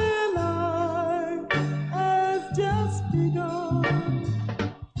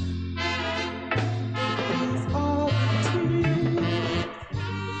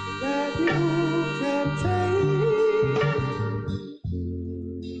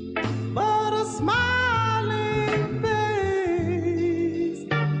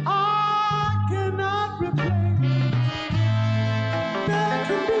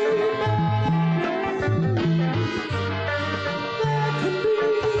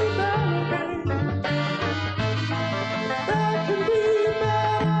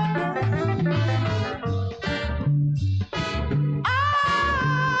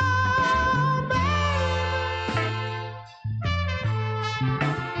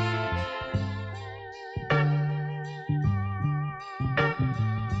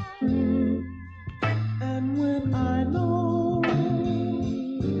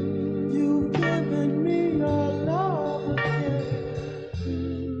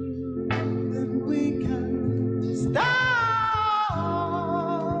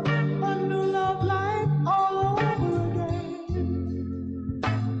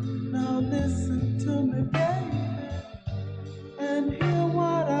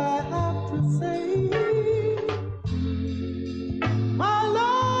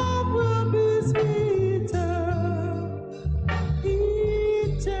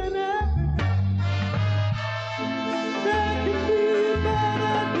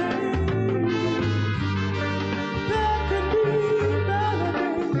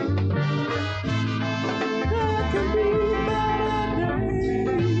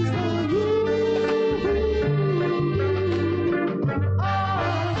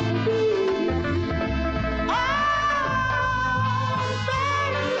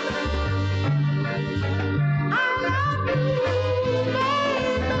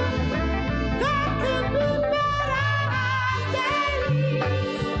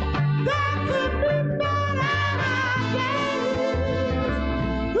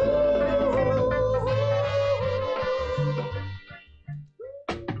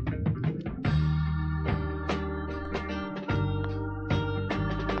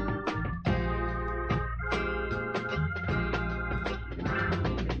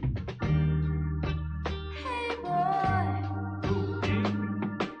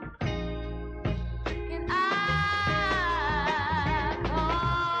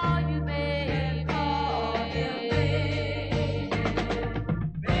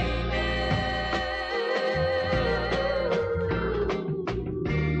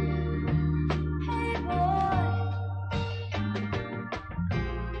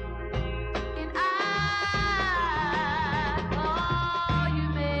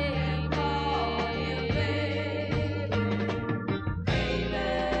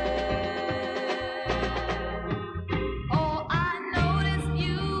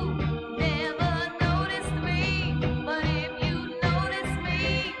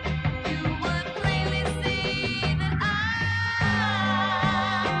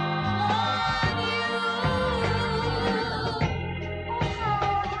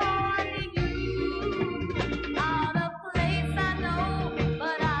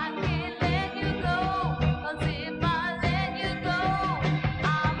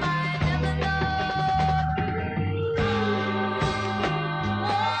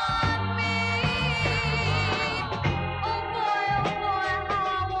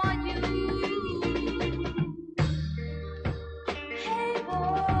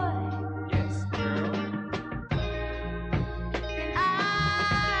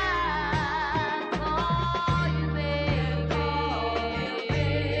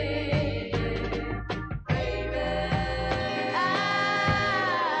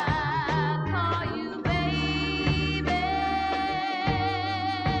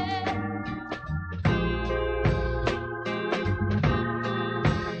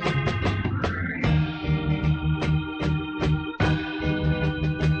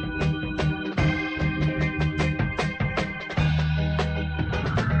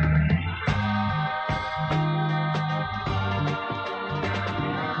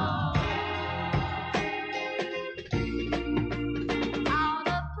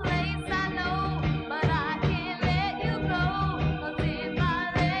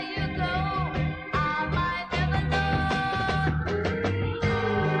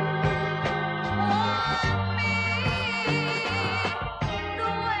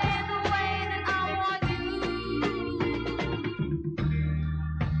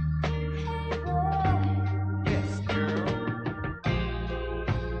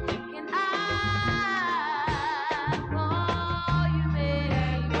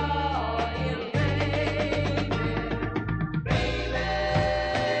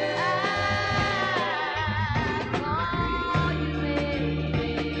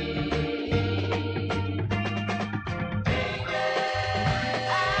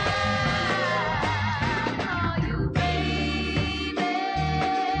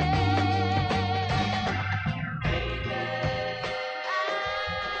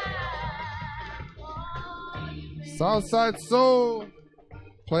 Southside Soul.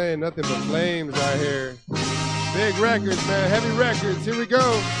 Playing nothing but flames right here. Big records, man. Heavy records. Here we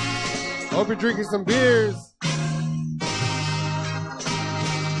go. Hope you're drinking some beers.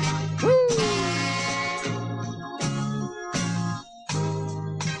 Woo!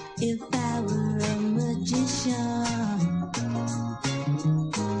 If I were a magician,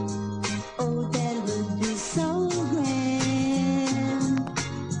 oh, that would be so grand.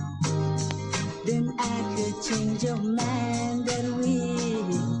 Then I could change your mind and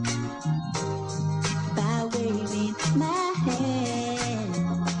will by waving my hand.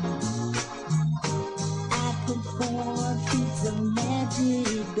 I perform feats of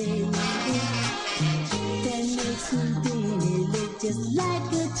magic, baby, that makes me really look just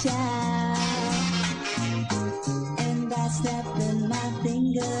like a child. And by snapping my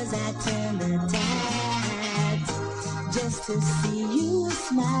fingers, I turn the tides just to see you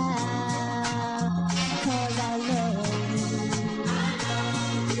smile. 'Cause I love you.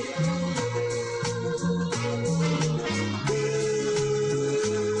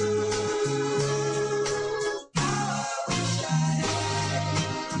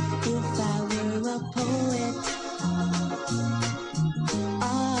 If I were a poet,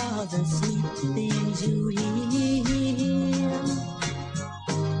 all the sweet things you hear,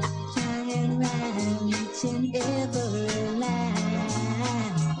 try and rhyme each and every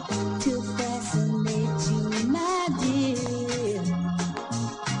line to fascinate you, my dear.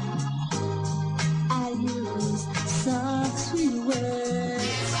 I use soft, sweet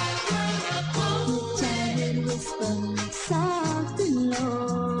words, which I will whisper soft and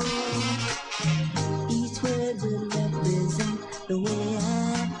low. Each word will represent the way I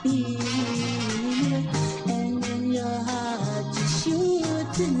feel, and in your heart you should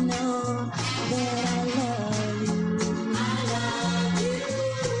to know that I love you. I love you.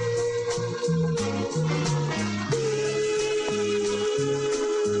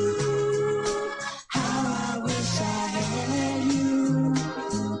 How I wish I had you.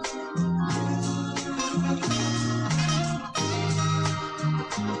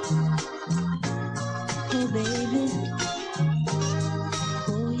 Oh baby,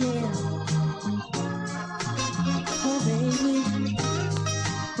 oh yeah, oh baby,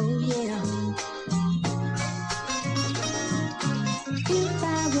 oh yeah. If I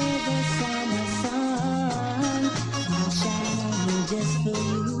were the summer sun, I'll shine on just for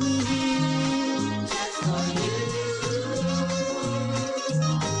you, just for you.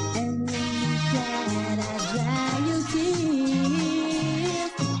 And when you cried, I dry your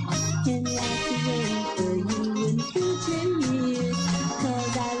tears, and like to wait for you in future years.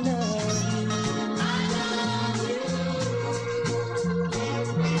 'Cause I love you. I love you.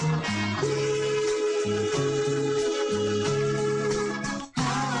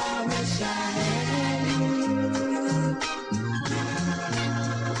 How I wish I had you.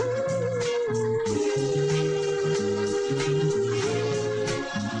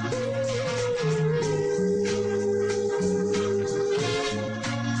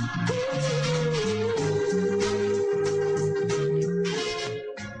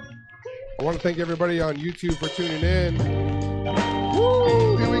 I want to thank everybody on YouTube for tuning in.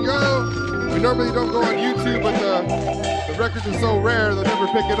 Woo! Here we go. We normally don't go on YouTube, but the records are so rare they'll never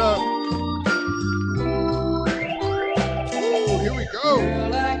pick it up. Ooh, here we go.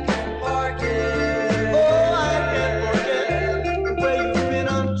 Girl, I can't forget. Oh, I can't forget the way you've been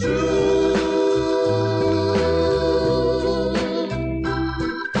untrue.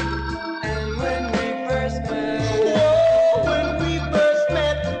 And when we first met, oh, when we first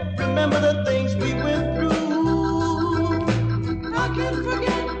met, remember the things we went through. I can't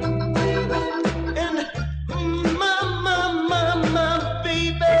forget, baby. And my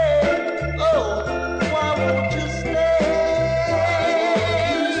baby. Oh, why won't you stay?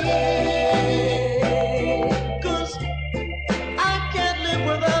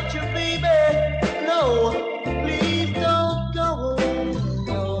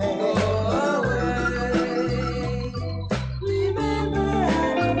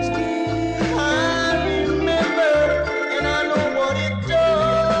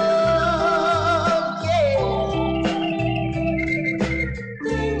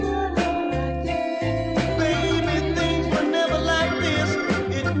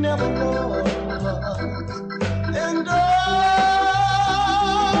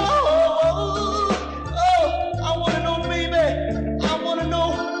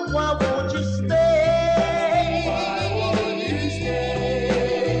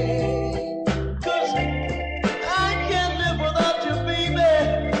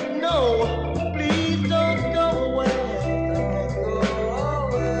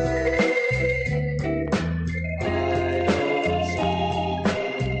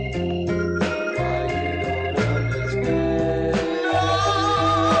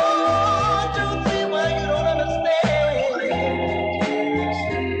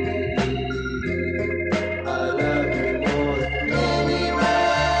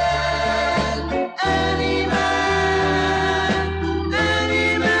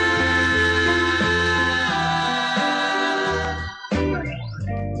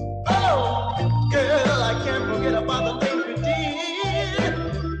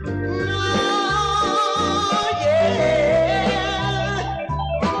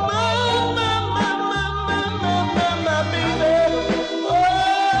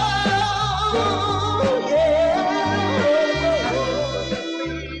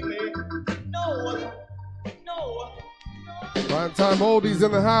 time oldies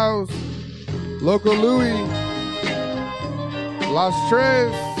in the house. Local Louie. Las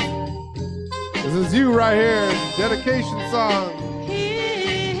Tres. This is you right here. Dedication song.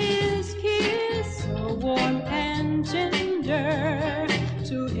 His kiss, so warm and tender.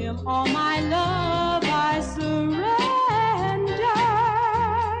 To him all my love I surrender.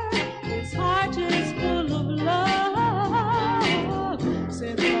 His heart is full of love,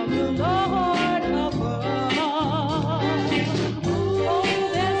 sent from the Lord above. Oh,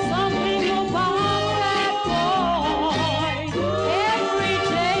 there's something about that boy. Every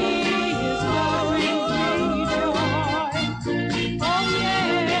day his love brings me joy. Oh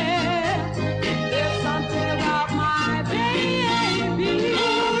yeah, there's something about my baby.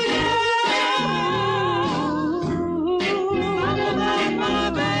 Something about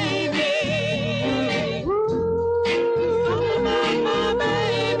my baby. Something about my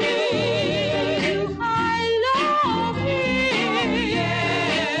baby. I love him.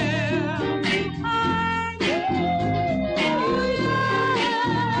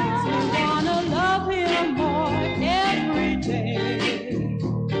 I wanna love him more every day.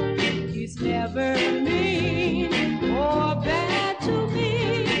 He's never mean or bad to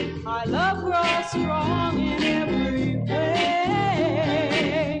me. Our love grows strong in every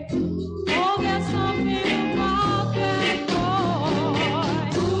way. Oh, there's something about that boy.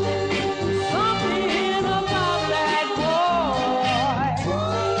 Something about that boy.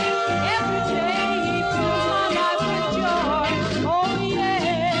 Every day he fills my life with joy. Oh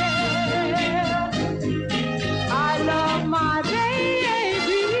yeah, I love my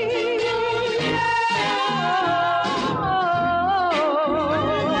baby.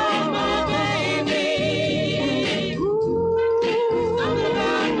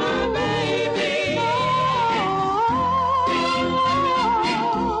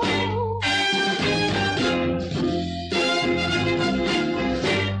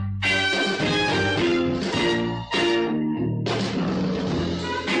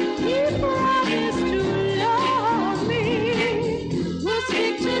 He promised to love me. We'll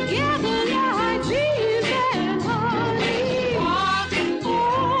stick together like bees and honey.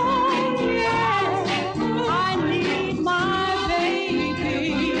 Oh yeah, I need my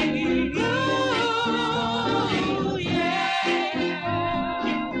baby. Oh yeah.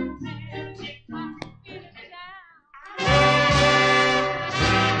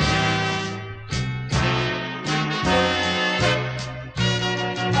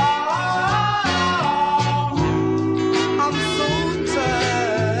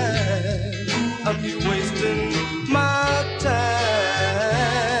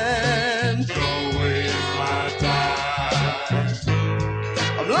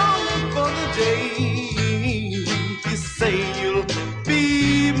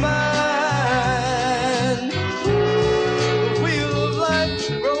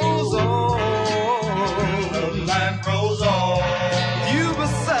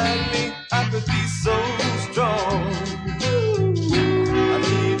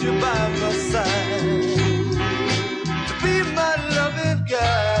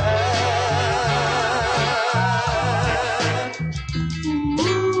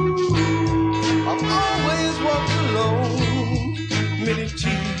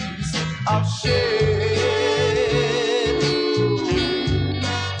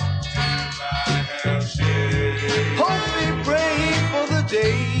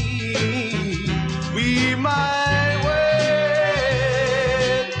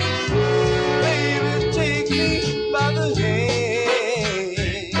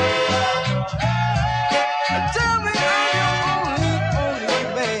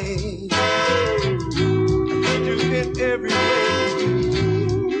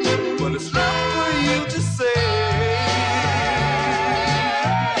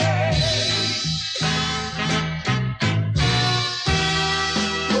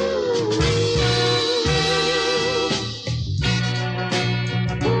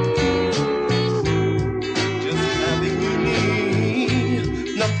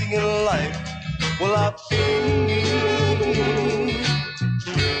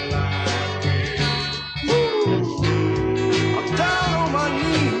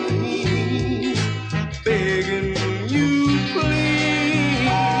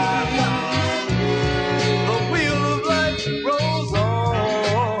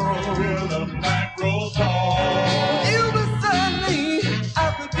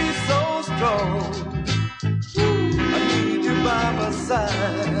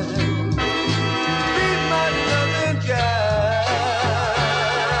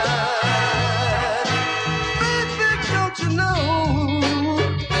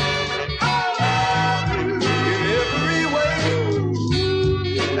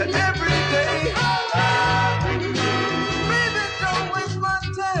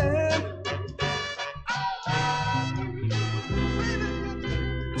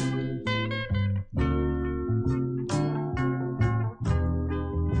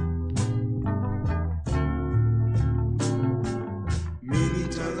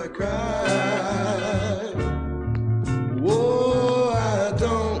 cried. Oh, I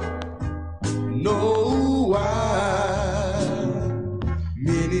don't know why.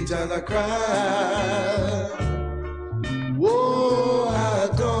 Many times I cried. Oh, I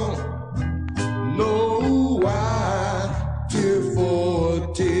don't know why. Tear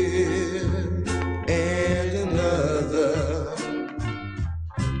for tear and another.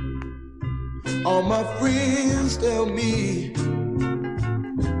 All my friends tell me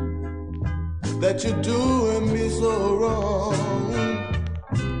that you're doing me so wrong,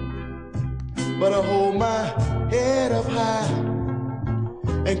 but I hold my head up high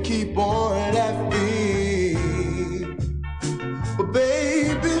and keep on laughing. But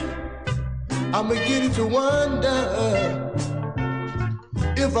baby, I'm beginning to wonder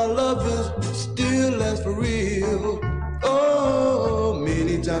if our love is still lasts for real. Oh,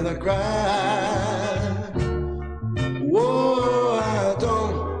 many times I cried. Whoa, I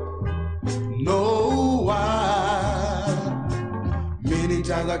don't know why. Many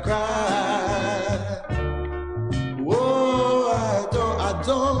times I cried. Whoa, I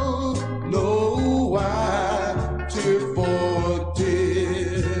don't know why. Tear for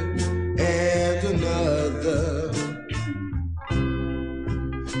tear and another.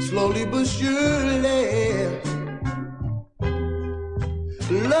 Slowly but surely,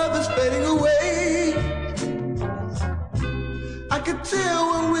 love is fading away. I can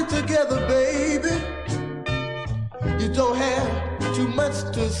tell when we're together, baby. You don't have too much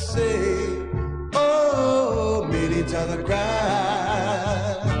to say. Oh, many times I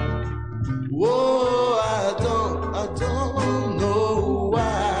cried. Whoa, I don't know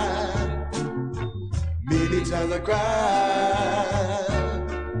why. Many times I cried.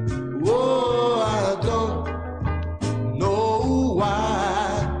 Whoa, I don't know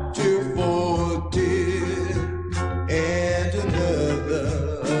why. Tear for tear and another.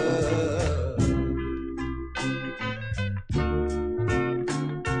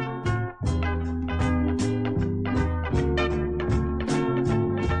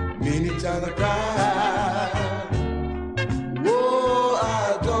 Many times I cried. Whoa, I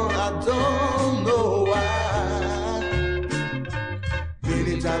don't know why.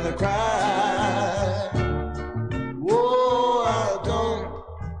 Many times I cried. Whoa, I don't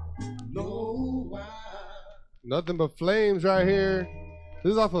know why. Nothing but flames right here.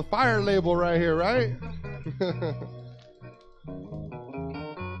 This is off a Fire label right here, right?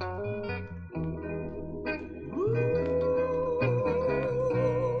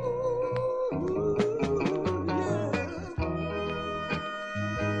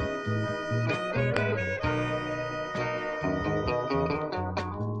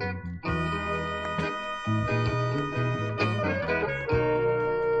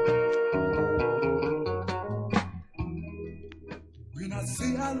 When I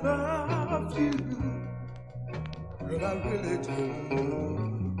say I love you, girl, I really do.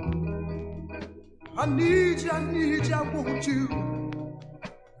 I need you, I want you.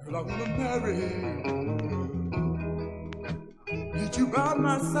 Girl, I wanna marry you. Need you by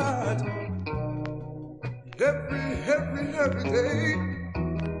my side every day.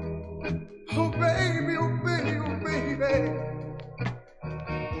 Oh baby, oh baby, oh baby, I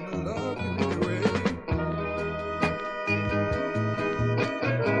wanna love you anyway.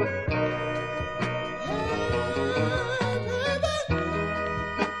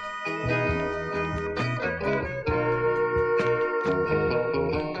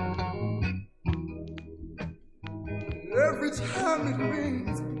 Every time it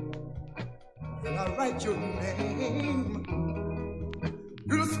rings, and I write your name.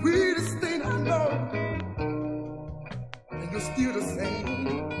 You're the sweetest thing I know, and you're still the same.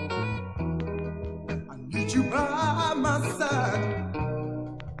 I need you by my side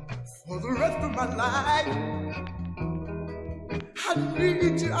for the rest of my life. I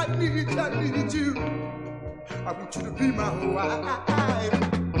need you, I need you. I want you to be my wife.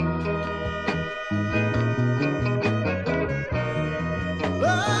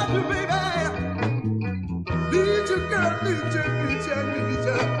 Love you, baby. Need you, girl. Need you.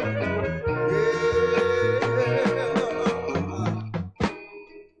 Yeah.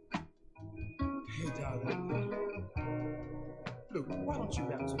 Hey, darling. Look, why don't you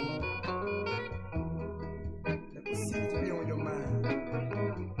rap to me? That seems to be on your mind.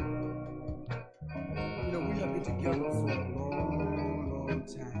 You know, we have been together for a long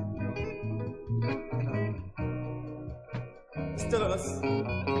time. You know, instead of us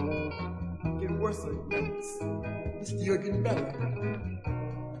getting worse, it's still getting better.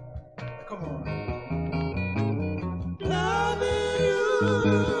 Come on. Loving you,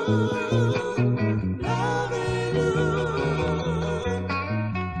 loving you,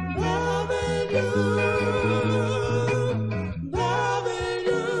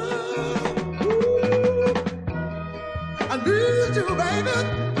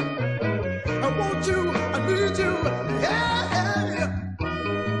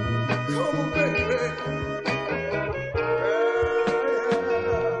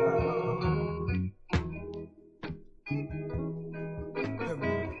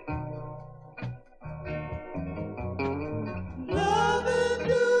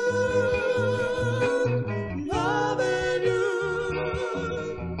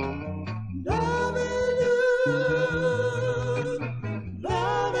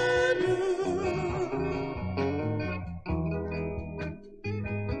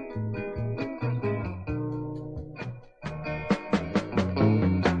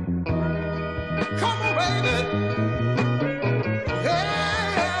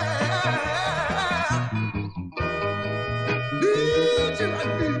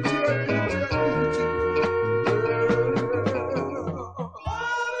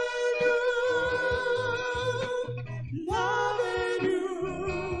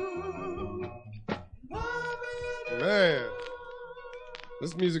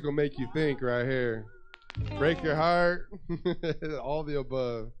 music will make you think right here. Break your heart. All the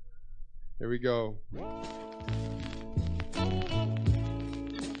above. Here we go.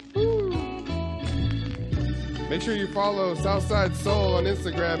 Make sure you follow Southside Soul on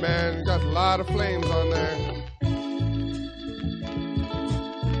Instagram, man. Got a lot of flames on there.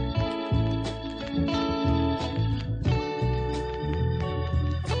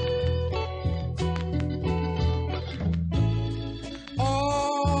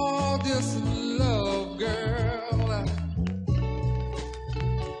 All this love, girl,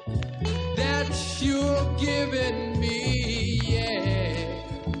 that you're giving me, yeah.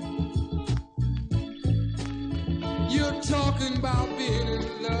 You're talking about being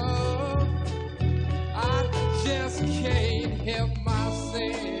in love. I just can't help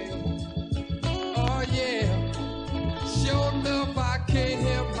myself. Oh yeah, sure enough I can't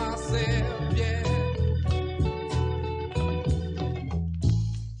help myself, yeah.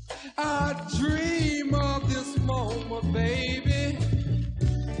 I dream of this moment, baby,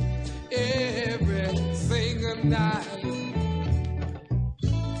 every single night.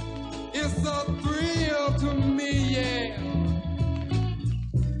 It's a thrill to me, yeah,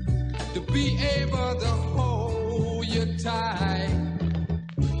 to be able to hold you tight.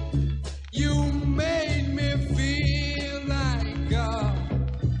 You made me feel like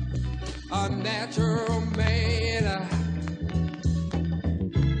a natural man.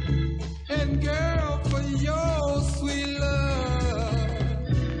 And girl, for your sweet love,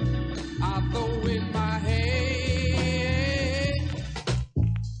 I throw in my hand.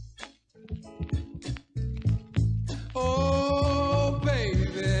 Oh,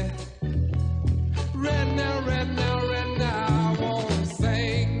 baby, right now, I wanna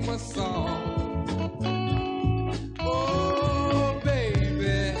sing my song. Oh,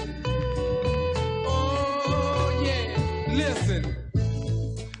 baby, oh yeah, listen.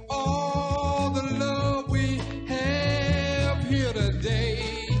 All the love we have here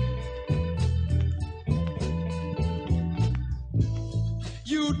today,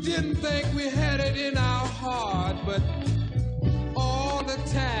 you didn't think we had it in our heart, but all the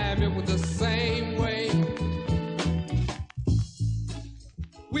time it was the same way.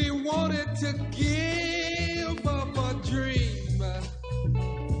 We wanted to give up a dream,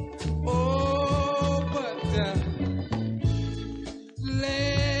 oh, but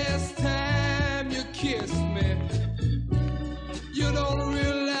last time you kissed me, you don't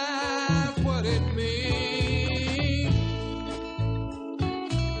realize what it means.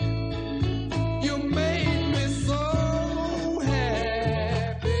 You made me so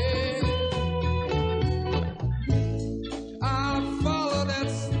happy. I follow that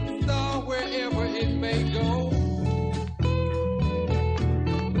star wherever it may go.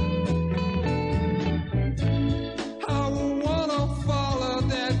 I wanna follow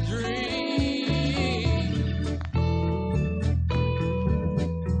that dream.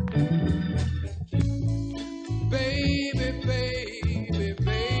 Baby, baby,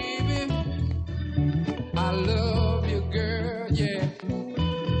 baby, I love you, girl, yeah.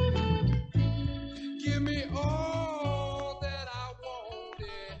 Give me all that I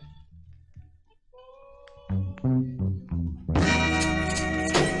wanted.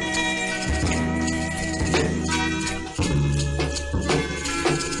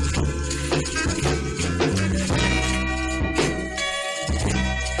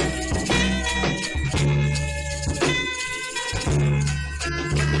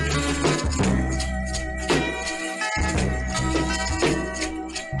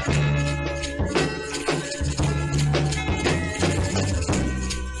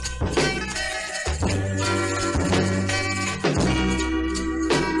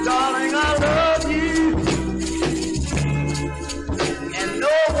 Darling, I love you and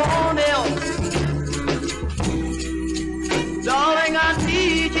no one else. Darling, I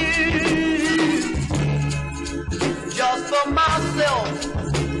need you just for myself.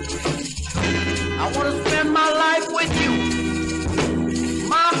 I want to spend my life with you,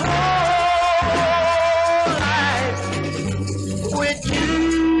 my whole life with you,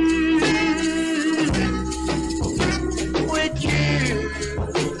 with you.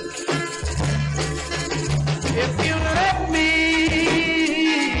 If you let me,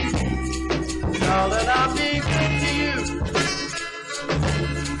 darling, I'll be good to you.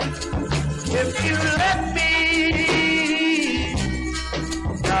 If you let me,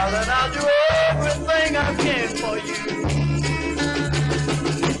 darling, I'll do everything I can for you.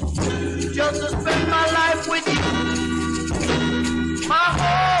 Just to spend my life with you, my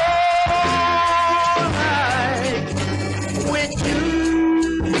whole life with you.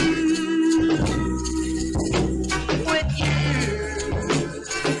 With you.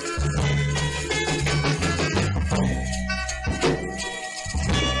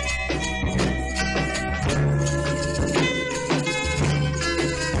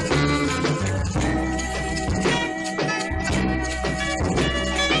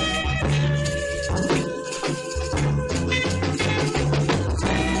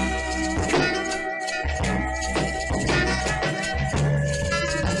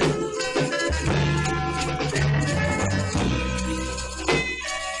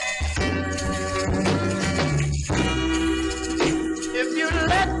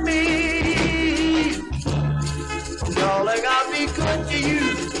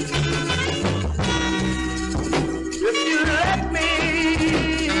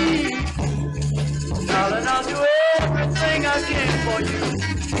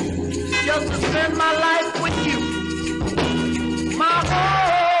 my life with you. My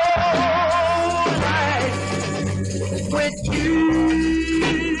whole life with you.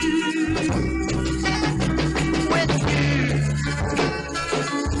 With you.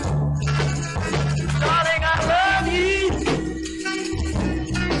 Darling, I love you.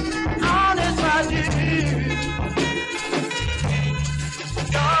 Honest, I do.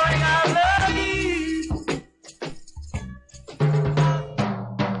 Darling, I love you.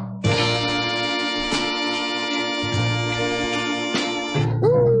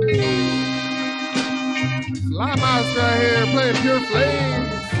 Fly Mouse right here playing Pure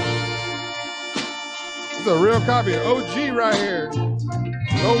Flames. This is a real copy of OG right here.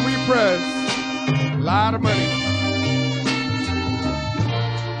 No repress. Lot of money.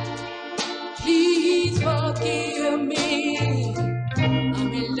 Please forgive me.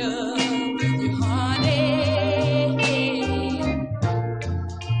 I'm in love with you, honey.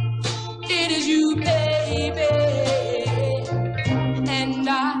 It is you, baby, and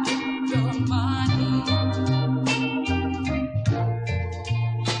I, your money.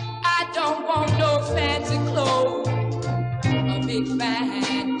 I don't want no fancy clothes, a big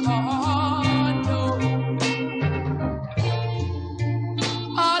fat car, no.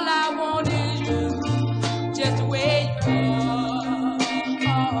 All I want is you, just the way you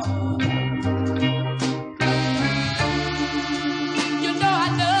are. You know I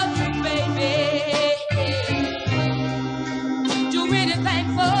love you, baby. Do anything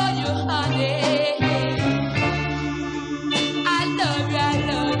for you, honey. I love you, I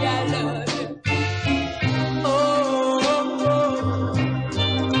love you, I love you. Oh, oh, oh.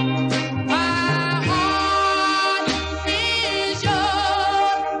 My heart is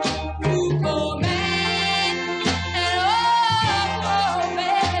yours, Superman. And oh,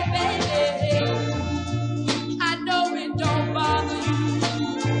 baby, I know it don't bother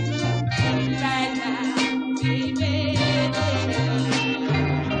you right now, baby.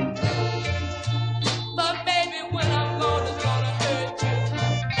 But baby, when I'm gone, it's gonna hurt you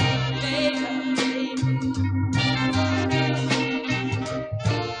later, baby.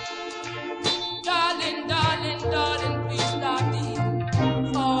 Darling, darling, darling, please stop me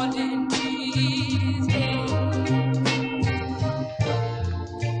falling, please, yeah.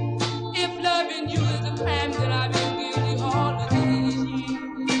 If loving you is a crime that I've been guilty all of these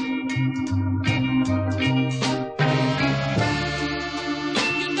years.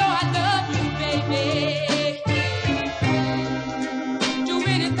 You know I love you, baby. Do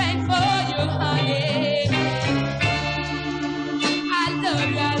anything for you, honey. I love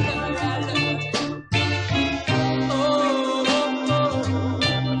you, I love you, I love you. Oh, oh, oh.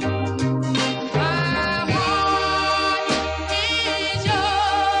 My heart is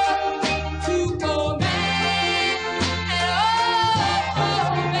yours, Superman. And oh,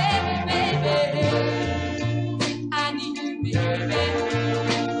 baby, baby, I need you, baby.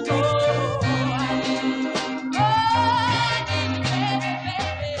 Oh, I need you. Oh, I need you,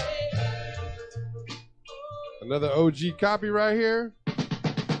 baby. Another OG copy right here.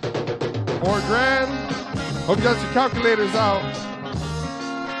 $4,000. Hope you got your calculators out.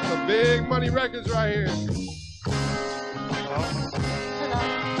 Some big money records right here.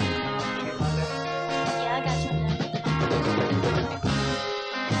 Yeah, I got your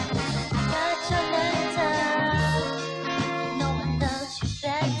letter. No one loves you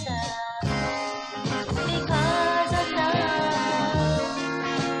better. Because of love,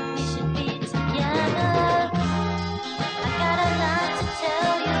 we should be together. I got a lot to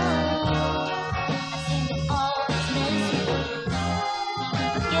tell you. I seem to always miss you.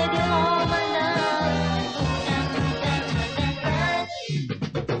 I gave you all my love. Who can do better than that?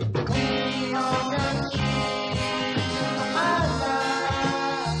 We hold the keys to our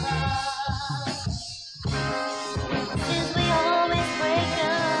love. Since we always break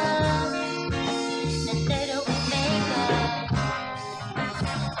up, and later we make up.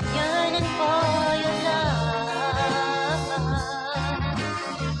 I'm yearning for your love.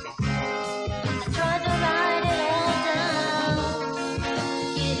 I tried to write it all down,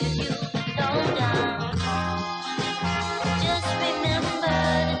 give you the lowdown. Just remember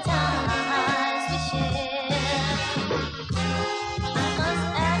the times we shared. I must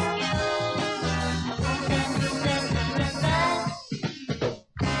ask you, who can do better than that?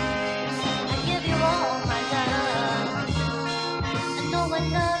 I give you all my love, and no one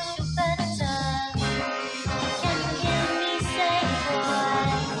loves you better. Can you hear me say, boy?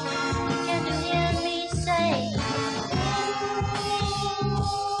 Can you hear me say?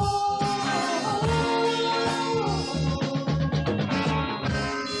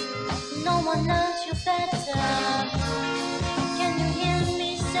 No one loves you better. Can you hear me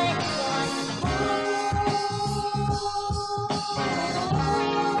say, boy?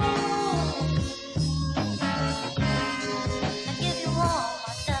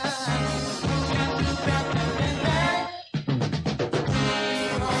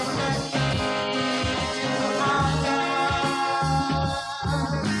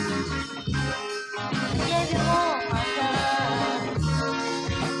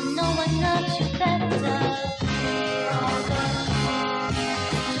 knows you better.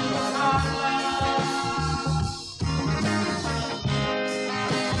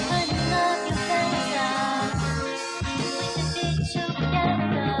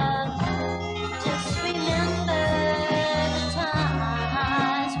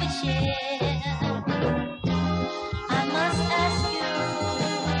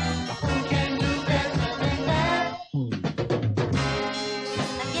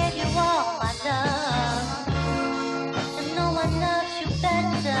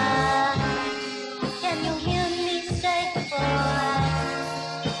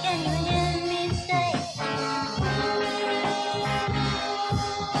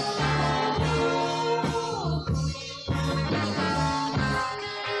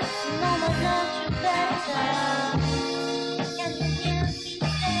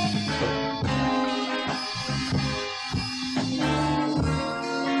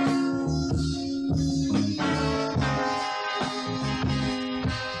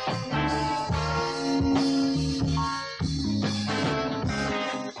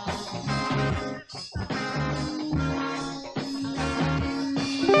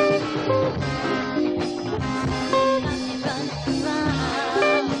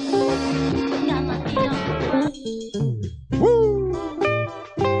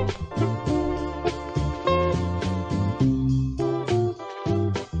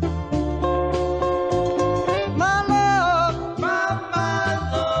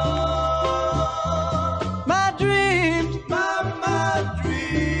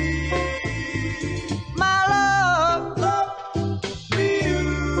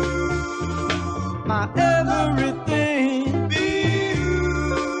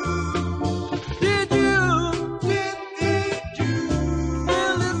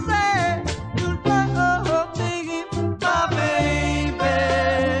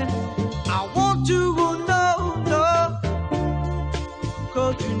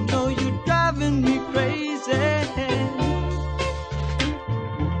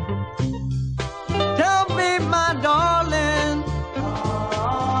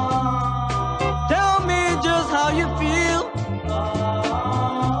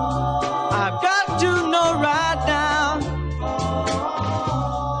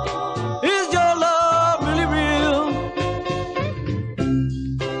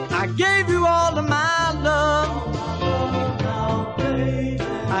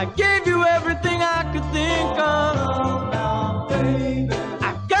 I gave you everything I could think of.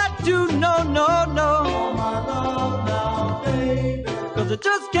 I got you, no, no, no. 'Cause I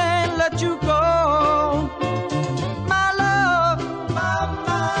just can't let you go. My love, my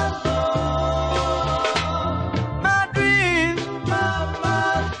love, my dream,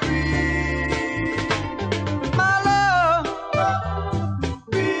 my dream, my love,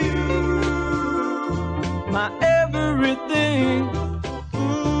 my everything.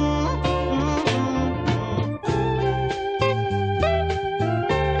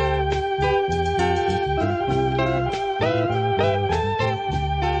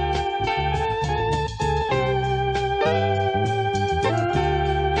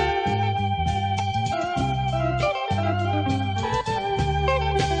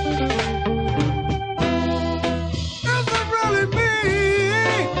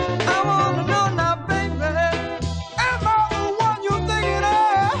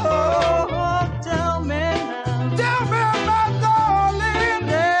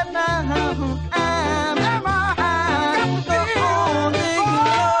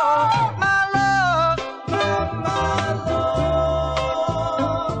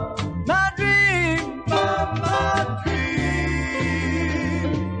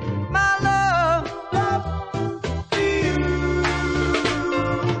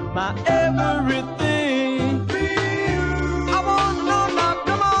 My every